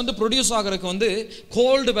ஃப்ளவர்ஸ் வந்து ப்ரொடியூஸ் ஆகிறதுக்கு வந்து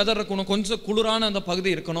கோல்டு வெதர் இருக்கணும், கொஞ்சம் குளிரான அந்த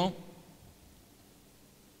பகுதி இருக்கணும்.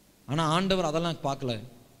 ஆனா ஆண்டவர் அதெல்லாம் பார்க்கல.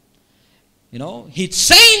 He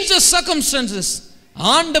changes circumstances.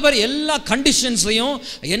 ஆண்டவர் எல்லா கண்டிஷன்ஸையும்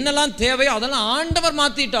என்னெல்லாம் தேவையோ அதெல்லாம் ஆண்டவர்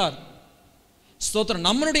மாத்திட்டார். ஸ்தோத்திரம்.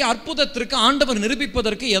 நம்மளுடைய அற்புதத்திற்கு ஆண்டவர்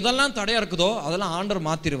நிரூபிப்பதற்கு எதெல்லாம் தடையா இருக்குதோ அதெல்லாம் ஆண்டவர்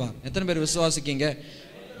மாத்திடுவார். எத்தனை பேர் விசுவாசிக்கீங்க?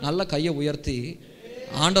 நல்ல கையை உயர்த்தி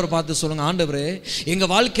ஆண்டவர் பார்த்து சொல்லுங்க, ஆண்டவரே எங்க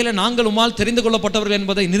வாழ்க்கையில நாங்கள் உம்மால் தெரிந்து கொள்ளப்பட்டவர்கள்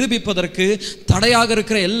என்பதை நிரூபிப்பதற்கு தடையாக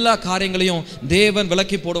இருக்கிற எல்லா காரியங்களையும் தேவன்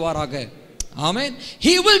விலக்கி போடுவாராக. ஆமென்.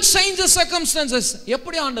 He will change the circumstances.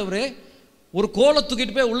 எப்படி ஆண்டவரே ஒரு கோலை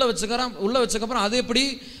தூக்கிட்டு போய் உள்ள வச்சக்கப்புறம் அது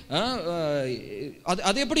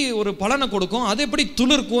எப்படி ஒரு பலனை கொடுக்கும், அது எப்படி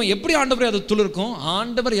துளிர்க்கும், எப்படி ஆண்டவரே அது துளிர்க்கும்?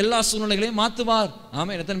 ஆண்டவர் எல்லா சூழ்நிலைகளையும் மாற்றுவார்.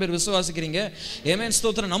 ஆமென். எத்தனை பேர் விசுவாசிக்கிறீங்க? ஆமென்,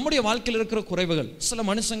 ஸ்தோத்திரம். நம்முடைய வாழ்க்கையில் இருக்கிற குறைவுகள், சில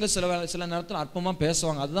மனுஷங்க சில நேரத்தில் அற்பமாக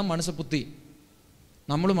பேசுவாங்க, அதுதான் மனுஷ புத்தி.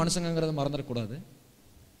 நம்மளும் மனுஷங்கிறத மறந்துடக்கூடாது.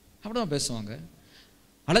 அப்படிதான் பேசுவாங்க,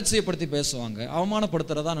 அலட்சியப்படுத்தி பேசுவாங்க,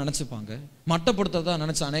 அவமானப்படுத்துறதா நினைச்சுப்பாங்க, மட்டப்படுத்துறதா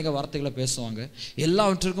நினைச்ச அநேக வார்த்தைகளை பேசுவாங்க.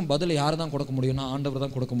 எல்லாவற்றிற்கும் பதில் யார் தான் கொடுக்க முடியும்னா ஆண்டவர்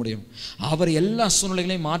தான் கொடுக்க முடியும். அவர் எல்லா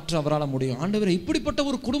சூழ்நிலைகளையும் மாற்ற அவரால் முடியும். ஆண்டவர் இப்படிப்பட்ட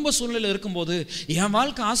ஒரு குடும்ப சூழ்நிலையில் இருக்கும்போது என்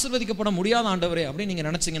வாழ்க்கை ஆசீர்வதிக்கப்பட முடியாத ஆண்டவரே அப்படின்னு நீங்க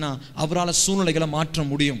நினைச்சீங்கன்னா அவரால் சூழ்நிலைகளை மாற்ற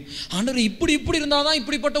முடியும். ஆண்டவர் இப்படி இருந்தாதான்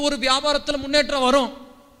இப்படிப்பட்ட ஒரு வியாபாரத்தில் முன்னேற்றம் வரும்,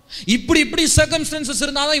 இப்படி சர்க்கம்ஸ்டன்சஸ்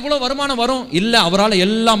இருந்தாதான் இவ்வளவு வருமானம் வரும். இல்ல, அவரால்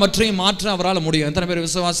எல்லாவற்றையும் மாற்ற அவரால் முடியும். எத்தனை பேர்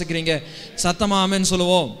விசுவாசிக்கிறீங்க? சத்தமா ஆமென்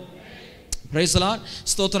சொல்லுவோம். பிரைஸ் தி லார்ட்,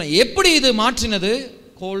 ஸ்தோத்திரம். எப்படி இது மாற்றினது?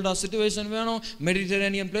 கோல்டா சிச்சுவேஷன் வேணும்,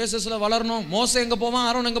 மெடிட்டரேனியன் பிளேசஸ்ல வளரணும். மோசே எங்க போவான்,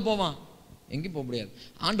 ஆரோன் எங்க போவான்? எங்கேயும் போக முடியாது.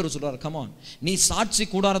 ஆண்டவர் சொல்றாரு, கமான், நீ சாட்சி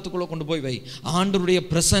கூடாரத்துக்குள்ள கொண்டு போய் வை. ஆண்டவருடைய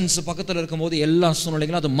பிரசன்ஸ் பக்கத்தில் இருக்கும்போது எல்லா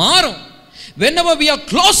சூழ்நிலைகளும் அது மாறும். Whenever we are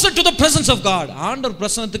closer to the presence of God, ஆண்டவர்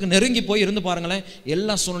பிரசன்னத்துக்கு நெருங்கி போய் இருந்து பாருங்களேன்,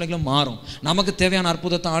 எல்லா சூழ்நிலைகளும் மாறும். நமக்கு தேவையான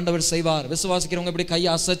அற்புதத்தை ஆண்டவர் செய்வார். விசுவாசிக்கிறவங்க இப்படி கையை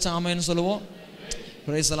அசைச்சு ஆமென்னு சொல்லுவோம்.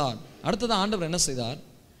 Praise the Lord. அடுத்தது ஆண்டவர் என்ன செய்தார்?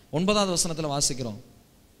 9வது வசனத்தில் வாசிக்கிறோம்.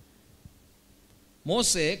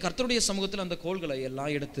 மோசே கர்த்தருடைய சமூகத்தில் அந்த கோல்களை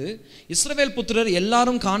எல்லாம் எடுத்து இஸ்ரவேல் புத்திரர்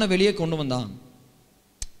எல்லாரும் காண வெளியே கொண்டு வந்தான்.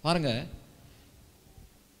 பாருங்க,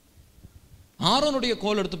 ஆரோனுடைய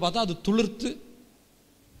கோல் எடுத்து பார்த்தா அது துளிர்த்து,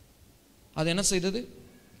 அது என்ன செய்தது?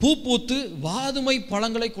 பூ பூத்து வாதுமை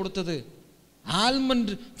பழங்களை கொடுத்தது.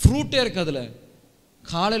 ஆல்மண்ட் ஃப்ரூட்டே இருக்கு அதுல.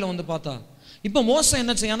 காலையில் வந்து பார்த்தா, இப்போ மோசே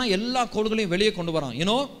என்ன செய்யானா எல்லா கோள்களையும் வெளியே கொண்டு வரான்.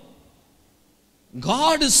 You know,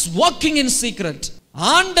 God is working in secret.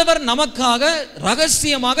 ஆண்டவர் நமக்காக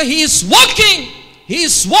ரகசியமாக he is working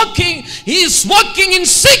in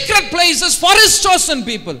secret places for his chosen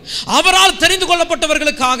people. அவரால் தெரிந்து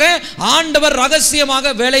கொள்ளப்பட்டவர்களுக்காக ஆண்டவர்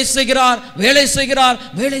ரகசியமாக வேலை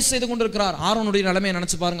செய்து கொண்டிருக்கிறார். ஆரோனுடைய நிலைமையை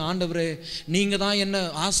நினைச்சு பாருங்க. ஆண்டவரே, நீங்க தான் என்ன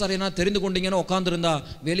ஆசாரியனா தெரிந்து கொண்டீங்கன்னு உட்கார்ந்துருந்தா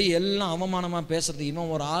வெளியே எல்லாம் அவமானமா பேசுறது,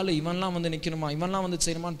 இவன் ஒரு ஆளு, இவன்லாம் வந்து நிக்கணுமா, இவன்லாம் வந்து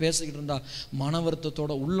செய்யணுமான்னு பேசிக்கிட்டு இருந்தா மன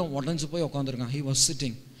வருத்தத்தோட உள்ளம் உடஞ்சு போய் உட்கார்ந்துருக்கான். he was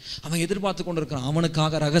sitting. அவன் எதிர்பார்த்து கொண்டிருக்கிறான்.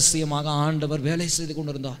 அவனுக்காக ரகசியமாக ஆண்டவர் வேலை செய்து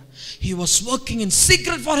கொண்டிருந்தார். He was working in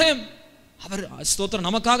secret for him. அவர் ஸ்தோத்திரம்,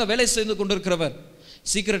 நமக்காக வேலை செய்து கொண்டிருக்கிறவர்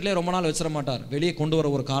சீக்கிரட்லேயே ரொம்ப நாள் வச்சிட மாட்டார். வெளியே கொண்டு வர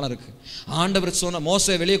ஒரு காலம் இருக்கு. ஆண்டவர் சொன்ன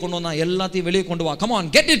மோசே வெளியே கொண்டு வந்தான், எல்லாத்தையும் வெளியே கொண்டு வா. come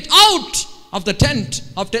on, get it out of the tent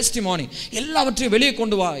of testimony. எல்லாவற்றையும் வெளியே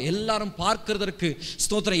கொண்டு வா. எல்லாரும் பார்க்கிறதற்கு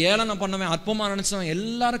ஸ்தோத்திரம், ஏளனம் பண்ணவன், அற்பமா நினைச்சவன்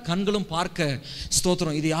எல்லாரும் கண்களும் பார்க்க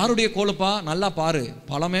ஸ்தோத்திரம். இது யாருடைய கோலுப்பா? நல்லா பாரு,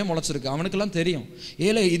 பழமே முளைச்சிருக்கு. அவனுக்கெல்லாம் தெரியும்,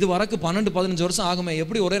 ஏலே இது வரைக்கும் 12-15 வருஷம் ஆகுமே,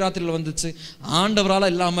 எப்படி ஒரே ராத்திரியில் வந்துச்சு?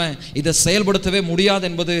 ஆண்டவரால் இல்லாம இதை செயல்படுத்தவே முடியாது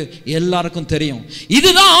என்பது எல்லாருக்கும் தெரியும்.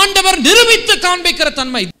 இதுதான் ஆண்டவர் நிரூபித்து காண்பிக்கிற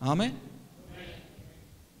தன்மை. ஆமே.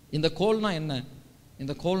 இந்த கோல்னா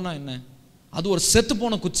என்ன? அது ஒரு செத்து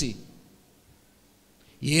போன குச்சி.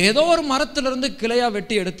 ஏதோ ஒரு மரத்திலிருந்து கிளையா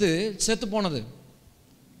வெட்டி எடுத்து செத்து போனது.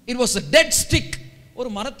 It was a dead stick. ஒரு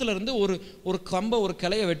மரத்திலிருந்து ஒரு கம்பை, ஒரு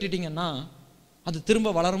கிளையை வெட்டிட்டீங்கன்னா அது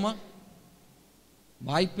திரும்ப வளருமா?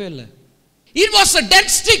 வாய்ப்பே இல்லை. It was a dead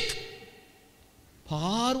stick.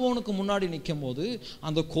 பார்வோனுக்கு முன்னாடி நிற்கும் போது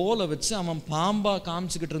அந்த கோலை வச்சு அவன் பாம்பா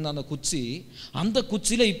காமிச்சுக்கிட்டு இருந்த அந்த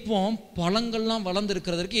குச்சியில இப்போ பழங்கள்லாம் வளர்ந்து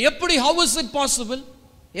இருக்கிறதற்கு எப்படி, how is it possible?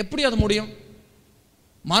 எப்படி அது முடியும்?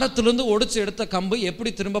 மரத்திலிருந்து ஒடிச்சு எடுத்த கம்பு எப்படி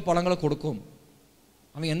திரும்ப பழங்களை கொடுக்கும்?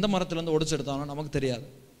 அவன் எந்த மரத்திலிருந்து ஒடிச்சு எடுத்தானோ நமக்கு தெரியாது.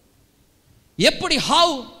 எப்படி,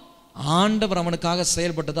 ஹவ்? ஆண்டவர் அவனுக்காக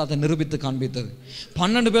செயல்பட்டது, அதை நிரூபித்து காண்பித்தது.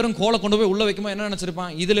 12 பேரும் கோலை கொண்டு போய் உள்ள வைக்கும்போது என்ன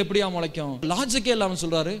நினைச்சிருப்பான்? இதுல எப்படியா முளைக்கும்? லாஜிக்கே இல்லாம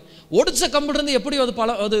சொல்றாரு, ஒடிச்ச கம்புல இருந்து எப்படி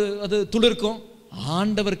அது துளிர்க்கும்?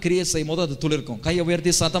 ஆண்டவர் கிரியை செய்யும் போது அது துளிர்க்கும். கையை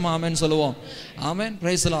உயர்த்தி சத்தமா ஆமென் சொல்லுவோம். ஆமென்,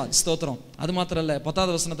 பிரைஸ் தி லார்ட், ஸ்தோத்திரம். அது மாத்திரம் இல்ல,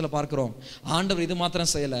 10வது வசனத்துல பார்க்கிறோம், ஆண்டவர் இது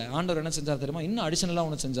மாத்திரம் செய்யல. ஆண்டவர் என்ன செஞ்சார் தெரியுமா? இன்னும் அடிஷனலா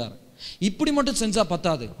ஒன்று செஞ்சார். இப்படி மட்டும் செஞ்சா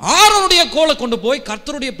பத்தாது. ஆரோனுடைய கோலை கொண்டு போய்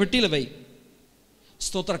கர்த்தருடைய பெட்டியில வை.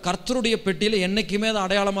 ஸ்தோத்திர, கர்த்தருடைய பெட்டியில என்னைக்குமே அது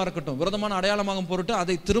அடையாளமா இருக்கட்டும். விரோதமான அடையாளமாக பொருட்டு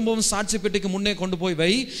அதை திரும்பவும் சாட்சி பெட்டிக்கு முன்னே கொண்டு போய்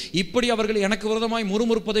வை. இப்படி அவர்கள் எனக்கு விரோதமாய்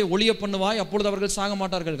முறுமுறுப்பதை ஒளிய பண்ணுவாய், அப்பொழுது அவர்கள் சாக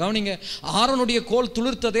மாட்டார்கள். கவனிங்க, ஆரோனுடைய கோல்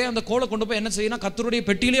துளிர்த்ததே, அந்த கோலை கொண்டு போய் என்ன செய்யணும்? கர்த்தருடைய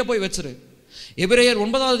பெட்டியிலேயே போய் வச்சிரு. எபிரேயர்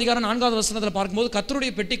 9வது அதிகாரம் 4வது வசனத்தில் பார்க்கும்போது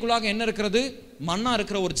கர்த்தருடைய பெட்டிக்குள்ளாக என்ன இருக்கிறது? மண்ணா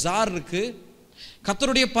இருக்கிற ஒரு ஜார் இருக்கு.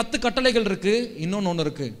 கர்த்தருடைய 10 கட்டளைகள் இருக்கு. இன்னொன்னு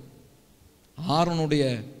இருக்கு, ஆரோனுடைய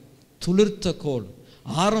துளிர்த்த கோல்,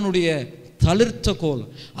 ஆரோனுடைய தளிர்த்த கோல்,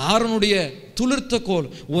 ஆரோனுடைய துளிர்த்த கோல்.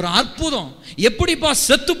 ஒரு அற்புதம். எப்படிப்பா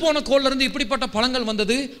செத்து போன கோல்ல இருந்து இப்படிப்பட்ட பழங்கள்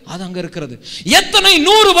வந்தது? அது அங்க இருக்கிறது. எத்தனை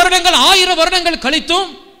 100 வருடங்கள் 1000 வருடங்கள் கழித்தும்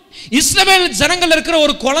இஸ்ரவேல் ஜனங்கள் இருக்கிற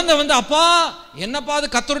ஒரு குழந்தை வந்து, அப்பா என்னப்பா அது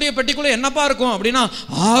கர்த்தருடைய பெட்டிக்குள்ள என்னப்பா இருக்கும் அப்படின்னா,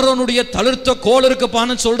 ஆரோனுடைய தளிர்த்த கோல்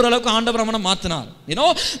இருக்குப்பான்னு சொல்ற அளவுக்கு ஆண்டவர் அவனை மாத்தினார். You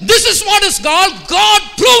know, this is what is God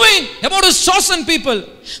proving about his chosen people.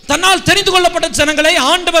 தன்னால் தெரிந்து கொள்ளப்பட்ட ஜனங்களை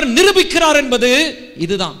ஆண்டவர் நிரூபிக்கிறார் என்பது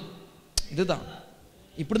இதுதான்.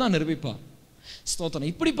 இப்படிதான் நிரூபிப்பார். ஸ்தோத்திரம்.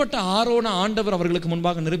 இப்படிப்பட்ட ஆரோனை ஆண்டவர் அவர்களுக்கு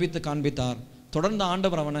முன்பாக நிரூபித்து காண்பித்தார். தொடர்ந்து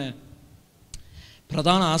ஆண்டவர் அவனை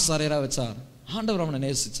பிரதான ஆசாரியராக வச்சார். ஆண்டவர் அவனை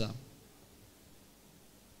நேசிச்சார்.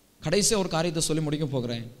 கடைசியா ஒரு காரியத்தை சொல்லி முடிக்க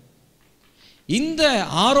போகிறேன். இந்த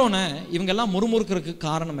ஆரோனை இவங்க எல்லாம் முறுமுறுக்கிறதுக்கு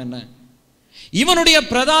காரணம் என்ன? இவனுடைய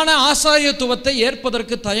பிரதான ஆசாரியத்துவத்தை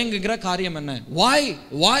ஏற்பதற்கு தயங்குகிற காரியம் என்ன?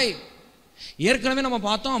 வாய் ஏற்கனவே நம்ம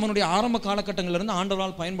பார்த்தோம், அவனுடைய ஆரம்ப காலகட்டங்களிலிருந்து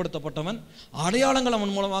ஆண்டவரால் பயன்படுத்தப்பட்டவன், அடையாளங்கள்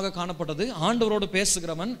அவன் மூலமாக காணப்பட்டது, ஆண்டவரோடு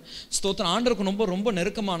பேசுகிறவன், ஸ்தோத்திரம், ஆண்டவருக்கு ரொம்ப ரொம்ப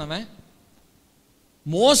நெருக்கமானவன்,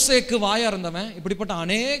 மோசேக்கு வாயா இருந்தவன். இப்படிப்பட்ட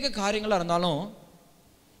அநேக காரியங்களா இருந்தாலும்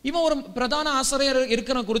இவன் ஒரு பிரதான ஆசிரியர்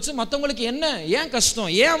இருக்கிற குறித்து மற்றவங்களுக்கு என்ன, ஏன்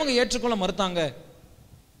கஷ்டம், ஏன் அவங்க ஏற்றுக்கொள்ள மறுத்தாங்க?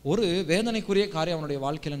 ஒரு வேதனைக்குரிய காரியம் அவனுடைய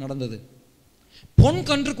வாழ்க்கையில் நடந்தது. பொன்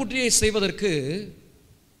கன்றுக்குட்டியை செய்வதற்கு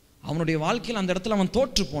அவனுடைய வாழ்க்கையில் அந்த இடத்துல அவன்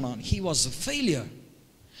தோற்று போனான். He was a failure.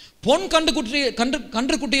 பொன்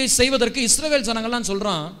கன்றுக்குட்டியை செய்வதற்கு இஸ்ரவேல் ஜனங்கள்லாம்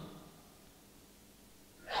சொல்றான்.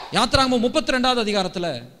 யாத்திராகமம் 32வது அதிகாரத்துல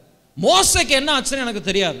மோசேக்கு என்ன ஆச்சுன்னு எனக்கு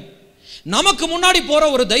தெரியாது, நமக்கு முன்னாடி போற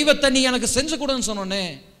ஒரு தெய்வத்தை நீ எனக்கு செஞ்சு கொடுன்னு சொன்னோன்னே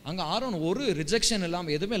அங்க ஆரோன் ஒரு ரிஜெக்ஷன்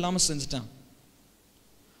இல்லாம எதுவுமே இல்லாம செஞ்சுட்டான்.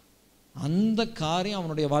 அந்த காரியம்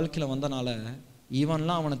அவனுடைய வாழ்க்கையில வந்தனால,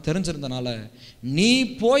 இவன்லாம் அவனை தெரிஞ்சிருந்தனால, நீ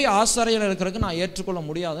போய் ஆசாரியர் இருக்கிறதுக்கு நான் ஏற்றுக்கொள்ள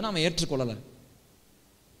முடியாதுன்னு அவன் ஏற்றுக்கொள்ளல.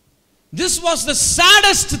 This was the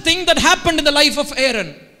saddest thing that happened in the life of Aaron.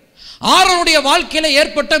 ஆரோனுடைய வாழ்க்கையில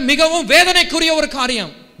ஏற்பட்ட மிகவும் வேதனைக்குரிய ஒரு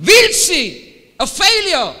காரியம், வீழ்ச்சி, a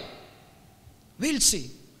failure, வீழ்ச்சி.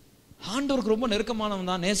 ஆண்டவருக்கு ரொம்ப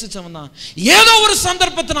நெருக்கமானவன் தான், நேசிச்சவன் தான். ஏதோ ஒரு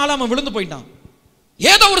சந்தர்ப்பத்தினால அவன் விழுந்து போயிட்டான்.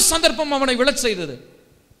 ஏதோ ஒரு சந்தர்ப்பம் அவனை விழச் செய்தது.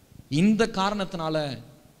 இந்த காரணத்தினால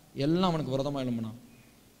எல்லாம் அவனுக்கு விரோதமாக எழும்பினான்.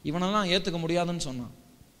 இவனெல்லாம் ஏற்றுக்க முடியாதுன்னு சொன்னான்.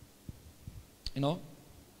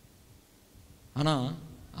 ஆனா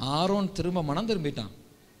ஆரோன் திரும்ப மனம் திரும்பிட்டான்.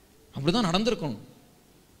 அப்படிதான் நடந்திருக்கணும்.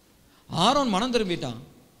 ஆரோன் மனம் திரும்பிட்டான்,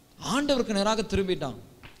 ஆண்டவருக்கு நேராக திரும்பிட்டான்.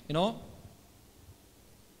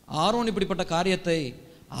 ஆரோன் இப்படிப்பட்ட காரியத்தை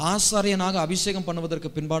ஆசாரியனாக அபிஷேகம் பண்ணுவதற்கு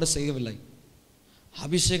பின்பாடு செய்யவில்லை.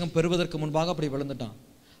 அபிஷேகம் பெறுவதற்கு முன்பாக அப்படி விழுந்துட்டான்.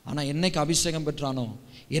 ஆனால் என்னைக்கு அபிஷேகம் பெற்றானோ,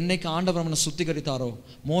 என்னைக்கு ஆண்டவர் அவனை சுத்திகரித்தாரோ,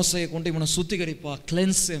 மோசையை கொண்டு இவனை சுத்திகரிப்பா,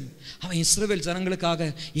 கிளென்ஸ் ஹிம். அவன் இஸ்ரவேல் ஜனங்களுக்காக,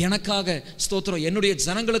 எனக்காக, ஸ்தோத்திரம், என்னுடைய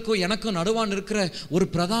ஜனங்களுக்கும் எனக்கும் நடுவான் இருக்கிற ஒரு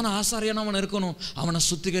பிரதான ஆசாரியனா அவன் இருக்கணும். அவனை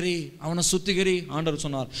சுத்திகரி, அவனை சுத்திகரி. ஆண்டவர்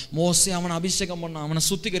சொன்னார். மோசே அவனை அபிஷேகம் பண்ணான், அவனை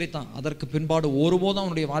சுத்திகரித்தான். அதற்கு பின்பாடு ஒருபோதும்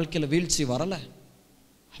அவனுடைய வாழ்க்கையில் வீழ்ச்சி வரல,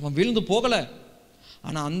 அவன் வீழ்ந்து போகல.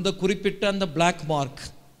 ஆனால் அந்த குறிப்பிட்ட அந்த பிளாக் மார்க்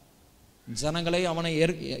ஜனங்களை அவனை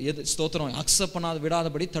ஸ்தோத்திரம் அக்செப்ட் பண்ணாத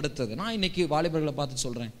விடாதபடி தடுத்தது. நான் இன்னைக்கு வாலிபர்களை பார்த்து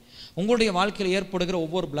சொல்றேன், உங்களுடைய வாழ்க்கையில் ஏற்படுகிற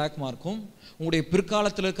ஒவ்வொரு பிளாக் மார்க்கும் உங்களுடைய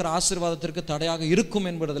பிற்காலத்தில் இருக்கிற ஆசீர்வாதத்திற்கு தடையாக இருக்கும்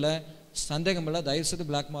என்பதில் சந்தேகம் இல்லை. தயவுசெய்து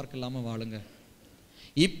பிளாக் மார்க் இல்லாமல் வாழுங்க.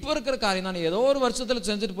 இப்போ இருக்கிற காரியம் தான் ஏதோ ஒரு வருஷத்தில்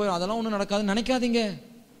செஞ்சுட்டு போய் அதெல்லாம் ஒன்றும் நடக்காதுன்னு நினைக்காதீங்க.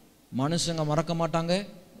 மனுஷங்க மறக்க மாட்டாங்க,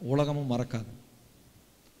 உலகமும் மறக்காது.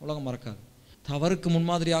 உலகம் மறக்காது. தவறுக்கு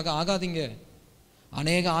முன்மாதிரியாக ஆகாதீங்க.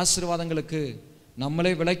 அநேக ஆசீர்வாதங்களுக்கு நம்மளே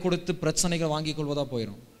விலை கொடுத்து பிரச்சனைகள் வாங்கி கொள்வதா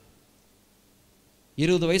போயிடும்.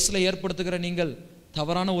 20 வயசுல ஏற்படுத்துகிற நீங்கள்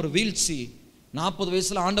தவறான ஒரு வீழ்ச்சி 40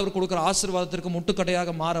 வயசுல ஆண்டவர் கொடுக்கிற ஆசீர்வாதத்திற்கு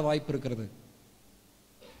முட்டுக்கட்டையாக மாற வாய்ப்பு இருக்கிறது.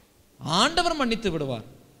 ஆண்டவர் மன்னித்து விடுவார்.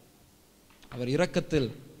 அவர் இரக்கத்தில்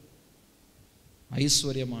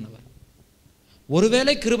ஐஸ்வர்யமானவர்.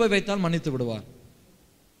 ஒருவேளை கிருபை வைத்தால் மன்னித்து விடுவார்.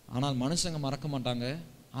 ஆனால் மனுஷங்க மறக்க மாட்டாங்க,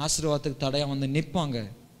 ஆசீர்வாதத்துக்கு தடையா வந்து நிற்பாங்க.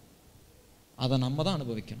 அதை நம்ம தான்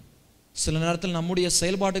அனுபவிக்கணும். சில நேரத்தில் நம்முடைய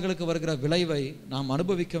செயல்பாடுகளுக்கு வருகிற விளைவை நாம்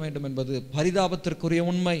அனுபவிக்க வேண்டும் என்பது பரிதாபத்திற்குரிய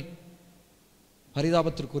உண்மை.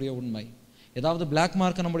 பரிதாபத்திற்குரிய உண்மை. ஏதாவது பிளாக்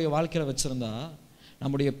மார்க்கை நம்முடைய வாழ்க்கையில் வச்சிருந்தா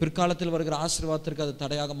நம்முடைய பிற்காலத்தில் வருகிற ஆசீர்வாதத்திற்கு அது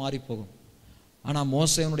தடையாக மாறி போகும். ஆனால்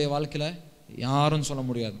மோசேனுடைய வாழ்க்கையில் யாரும் சொல்ல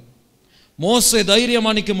முடியாது. மோசே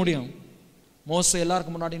தைரியமாக நிற்க முடியும். மோசே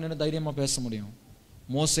எல்லாருக்கும் முன்னாடி நின்று தைரியமாக பேச முடியும்.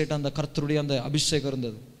 மோசேட்ட அந்த கர்த்தருடைய அந்த அபிஷேகம்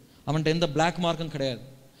இருந்தது. அவன்கிட்ட எந்த பிளாக் மார்க்கும் கிடையாது.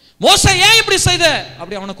 மோசே ஏன் இப்படி செய்த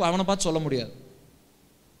அப்படி அவனை பார்த்து சொல்ல முடியாது.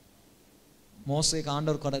 மோசேக்கு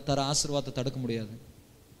ஆண்டவர் தர ஆசீர்வாதத்தை தடுக்க முடியாது.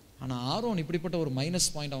 ஆனால் ஆரோன் இப்படிப்பட்ட ஒரு மைனஸ்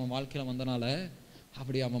பாயிண்ட் அவன் வாழ்க்கையில் வந்தனால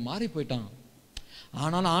அப்படி அவன் மாறி போயிட்டான்.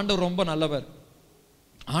 ஆனாலும் ஆண்டவர் ரொம்ப நல்லவர்,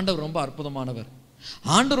 ஆண்டவர் ரொம்ப அற்புதமானவர்.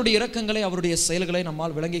 ஆண்டவருடைய இரக்கங்களை, அவருடைய செயல்களை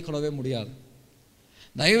நம்மால் விளங்கிக் கொள்ளவே முடியாது.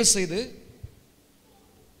 தயவு செய்து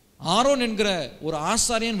ஆரோன் என்கிற ஒரு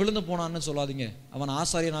ஆசாரியன் விழுந்து போனான்னு சொல்லாதீங்க. அவன்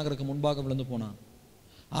ஆசாரியனாகிறதுக்கு முன்பாக விழுந்து போனான்.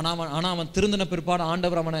 ஆனால் அவன் திருந்தின பிற்பாடு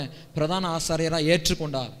ஆண்டவர் அவனை பிரதான ஆசாரியராக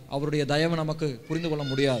ஏற்றுக்கொண்டார். அவருடைய தயவு நமக்கு புரிந்து கொள்ள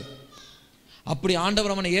முடியாது. அப்படி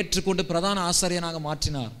ஆண்டவர் அவனை ஏற்றுக்கொண்டு பிரதான ஆசாரியனாக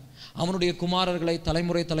மாற்றினார். அவனுடைய குமாரர்களை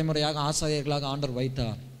தலைமுறை தலைமுறையாக ஆசாரியர்களாக ஆண்டவர்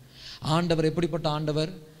வைத்தார். ஆண்டவர் எப்படிப்பட்ட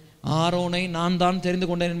ஆண்டவர்? ஆரோனை நான் தான் தெரிந்து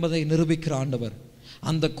கொண்டேன் என்பதை நிரூபிக்கிற ஆண்டவர்.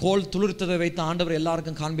 அந்த கோல் துளிர்த்ததை வைத்து ஆண்டவர்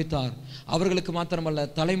எல்லாருக்கும் காண்பித்தார். அவர்களுக்கு மாத்திரமல்ல,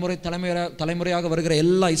 தலைமுறையாக வருகிற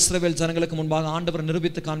எல்லா இஸ்ரவேல் ஜனங்களுக்கு முன்பாக ஆண்டவர்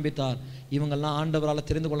நிரூபித்து காண்பித்தார். இவங்கெல்லாம் ஆண்டவரால்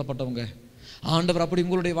தெரிந்து கொள்ளப்பட்டவங்க. ஆண்டவர் அப்படி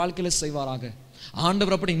உங்களுடைய வாழ்க்கையில் செய்வாராக.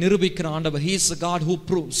 ஆண்டவர் அப்படி நிரூபிக்கிற ஆண்டவர். He is a God who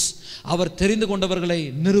proves. அவர் தெரிந்து கொண்டவர்களை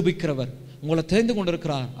நிரூபிக்கிறவர். உங்களை தெரிந்து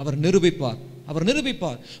கொண்டிருக்கிறார், அவர் நிரூபிப்பார். அவர்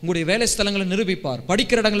நிரூபிப்பார். உங்களுடைய வேலை ஸ்தலங்களை நிரூபிப்பார்,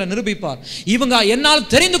 படிக்கிற இடங்களை நிரூபிப்பார். இவங்க என்னால்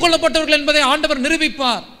தெரிந்து கொள்ளப்பட்டவர்கள் என்பதை ஆண்டவர்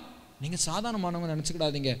நிரூபிப்பார். நீங்க சாதாரணமானவங்க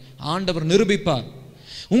நினைச்சுக்கிடாதீங்க, ஆண்டவர் நிரூபிப்பார்.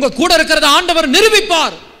 உங்க கூட இருக்கிறத ஆண்டவர்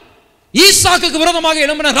நிரூபிப்பார். ஈசாக்குக்கு விரோதமாக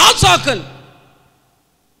எழும்பின ராஜாக்கள்,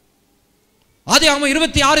 ஆதியாகமம்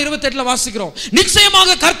 26-28 வாசிக்கிறோம்.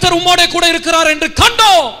 நிச்சயமாக கர்த்தர் உம்மோட கூட இருக்கிறார் என்று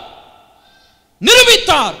கண்டோம்.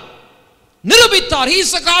 நிரூபித்தார், நிரூபித்தார். He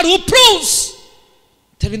is a God who proves.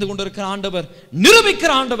 தெரிந்து கொண்டிருக்கிற ஆண்டவர்,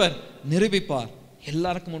 நிரூபிக்கிற ஆண்டவர் நிரூபிப்பார்.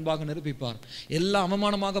 எல்லாருக்கும் முன்பாக நிரூபிப்பார். எல்லா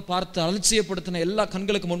அவமானமாக பார்த்து அலட்சியப்படுத்தின எல்லா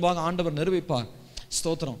கண்களுக்கு முன்பாக ஆண்டவர் நிரூபிப்பார்.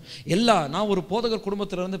 ஸ்தோத்திரம். நான் ஒரு போதகர்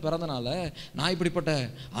குடும்பத்திலிருந்து பிறந்தனால நான் இப்படிப்பட்ட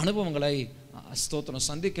அனுபவங்களை ஸ்தோத்திரம்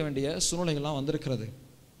சந்திக்க வேண்டிய சூழ்நிலைகள்லாம் வந்திருக்கிறது.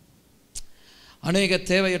 அநேக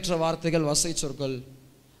தேவையற்ற வார்த்தைகள், வசை சொற்கள்,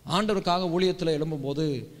 ஆண்டவருக்காக ஊழியத்தில் எழும்பும்போது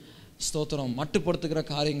ஸ்தோத்திரம் மட்டுப்படுத்துகிற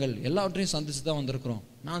காரியங்கள் எல்லாவற்றையும் சந்திச்சு தான் வந்திருக்கிறோம்.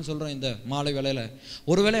 நான் சொல்கிறேன், இந்த மாலை வேளையில்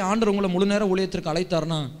ஒருவேளை ஆண்டவர் உங்களை முழு நேரம் ஊழியத்திற்கு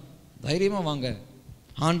அழைத்தார்னா தைரியமாக வாங்க.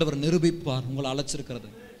 ஆண்டவர் நிரூபிப்பார். உங்களை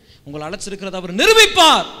அழைச்சிருக்கிறது அவர்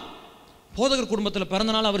நிரூபிப்பார். போதகர் குடும்பத்தில்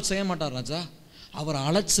பிறந்தனால அவர் செய்ய மாட்டார் ராஜா, அவர்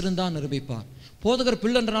அழைச்சிருந்தா நிரூபிப்பார். போதகர்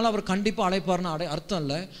பிள்ளைன்றனால அவர் கண்டிப்பாக அழைப்பார்னு அர்த்தம்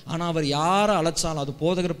இல்லை. ஆனால் அவர் யாரை அழைச்சாலும், அது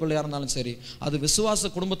போதகர் பிள்ளையாக இருந்தாலும் சரி, அது விசுவாச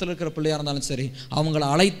குடும்பத்தில் இருக்கிற பிள்ளையாக இருந்தாலும் சரி, அவங்கள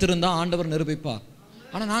அழைத்திருந்தா ஆண்டவர் நிரூபிப்பார்.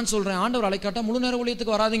 ஆனால் நான் சொல்கிறேன், ஆண்டவர் அழைக்காட்டா முழு நேர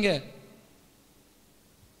ஊழியத்துக்கு வராதிங்க.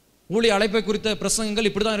 ஊழிய அழைப்பை குறித்த பிரசங்கங்கள்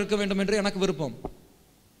இப்படி தான் இருக்க வேண்டும் என்று எனக்கு விருப்பம்.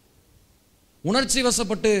 உணர்ச்சி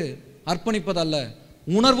வசப்பட்டு அர்ப்பணிப்பது அல்ல,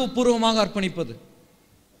 உணர்வு பூர்வமாக அர்ப்பணிப்பது.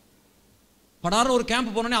 படாரம் ஒரு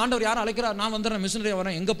கேம்ப் போனோன்னே ஆண்டவர் யாரும் அழைக்கிறார், நான் வந்துடுறேன், மிஷினரி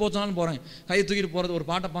வரேன், எங்கே போச்சாலும் போகிறேன், கையை தூக்கிட்டு போகிறது, ஒரு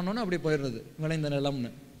பாட்டை பண்ணோன்னே அப்படியே போயிடுறது விளைந்த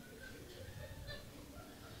நிலம்னு.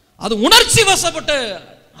 அது உணர்ச்சி வசப்பட்டு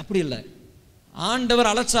அப்படி இல்லை.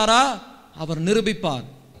 ஆண்டவர் அழைச்சாரா அவர் நிரூபிப்பார்.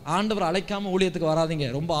 ஆண்டவர் அழைக்காம ஊழியத்துக்கு வராதிங்க.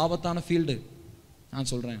 ரொம்ப ஆபத்தான ஃபீல்டு.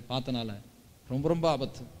 நான் சொல்கிறேன், பார்த்தனால ரொம்ப ரொம்ப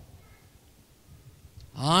ஆபத்து.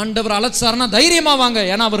 ஆண்டவர் அழைச்சார்னா தைரியமா வாங்க.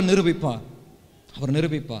 ஏன்னா அவர்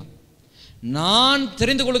நிரூபிப்பார். நான்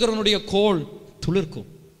தெரிந்து கொள்கிறவனுடைய கோல் துளிர்க்கும்.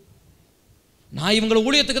 நான் இவங்களை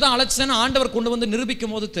ஊழியத்துக்கு தான் அழைச்சேன்னு ஆண்டவர் கொண்டு வந்து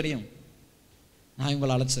நிரூபிக்கும் போது தெரியும் நான்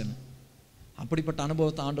இவங்களை அழைச்சேன்னு. அப்படிப்பட்ட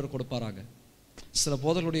அனுபவத்தை ஆண்டவர் கொடுப்பாராக. சில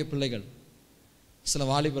போதர்களுடைய பிள்ளைகள், சில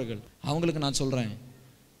வாலிபர்கள், அவங்களுக்கு நான் சொல்றேன்,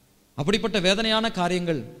 அப்படிப்பட்ட வேதனையான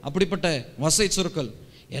காரியங்கள், அப்படிப்பட்ட வசை சொற்கள்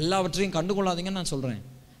எல்லாவற்றையும் கண்டுகொள்ளாதீங்கன்னு நான் சொல்றேன்.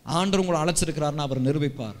 ஆண்டவர் உங்களை அழைச்சிருக்கிறார்னு அவர்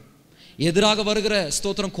நிரூபிப்பார். எதிராக வருகிற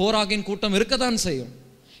ஸ்தோத்திரம் கோராகின் கூட்டம் இருக்கத்தான் செய்யும்.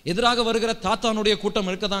 எதிராக வருகிற தாத்தானுடைய கூட்டம்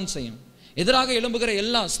இருக்கத்தான் செய்யும். எதிராக எழும்புகிற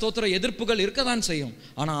எல்லா ஸ்தோத்திர எதிர்ப்புகள் இருக்கத்தான் செய்யும்.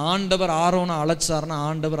 ஆனால் ஆண்டவர் ஆரோனை அழைச்சார்னா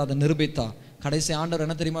ஆண்டவர் அதை நிரூபித்தார். கடைசி ஆண்டவர்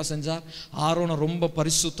என்ன தெரியுமா செஞ்சார்? ஆரோனை ரொம்ப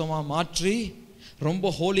பரிசுத்தமாக மாற்றி,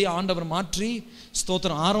 ரொம்ப ஹோலியாக ஆண்டவர் மாற்றி,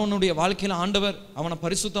 ஸ்தோத்திரம் ஆரோனுடைய வாழ்க்கையில் ஆண்டவர் அவனை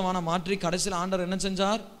பரிசுத்தமான மாற்றி, கடைசியில் ஆண்டவர் என்ன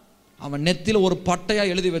செஞ்சார்? அவன் நெத்தியில் ஒரு பட்டையா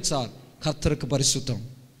எழுதி வச்சார், கர்த்தருக்கு பரிசுத்தம்.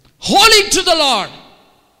 Holy to the Lord.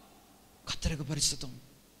 கர்த்தருக்கு பரிசுத்தம்.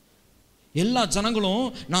 எல்லா ஜனங்களும்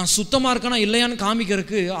நான் சுத்தமா இருக்கேனா இல்லையான்னு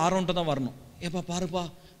காமிக்கிறதுக்கு ஆரோன்ட்டு தான் வரணும். ஏப்பா பாருப்பா,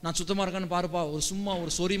 நான் சுத்தமா இருக்கேன்னு பாருப்பா, ஒரு சும்மா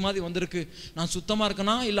ஒரு சொறி மாதிரி வந்திருக்கு, நான் சுத்தமா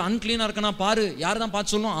இருக்கேனா இல்லை அன்கிளீனா இருக்கேனா பாரு. யார் தான்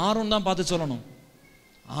பார்த்து சொல்லணும்? ஆரோன் தான் பார்த்து சொல்லணும்.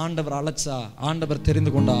 ஆண்டவர் அழைச்சா, ஆண்டவர்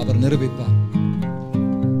தெரிந்து கொண்டா அவர் நிரூபிப்பார்.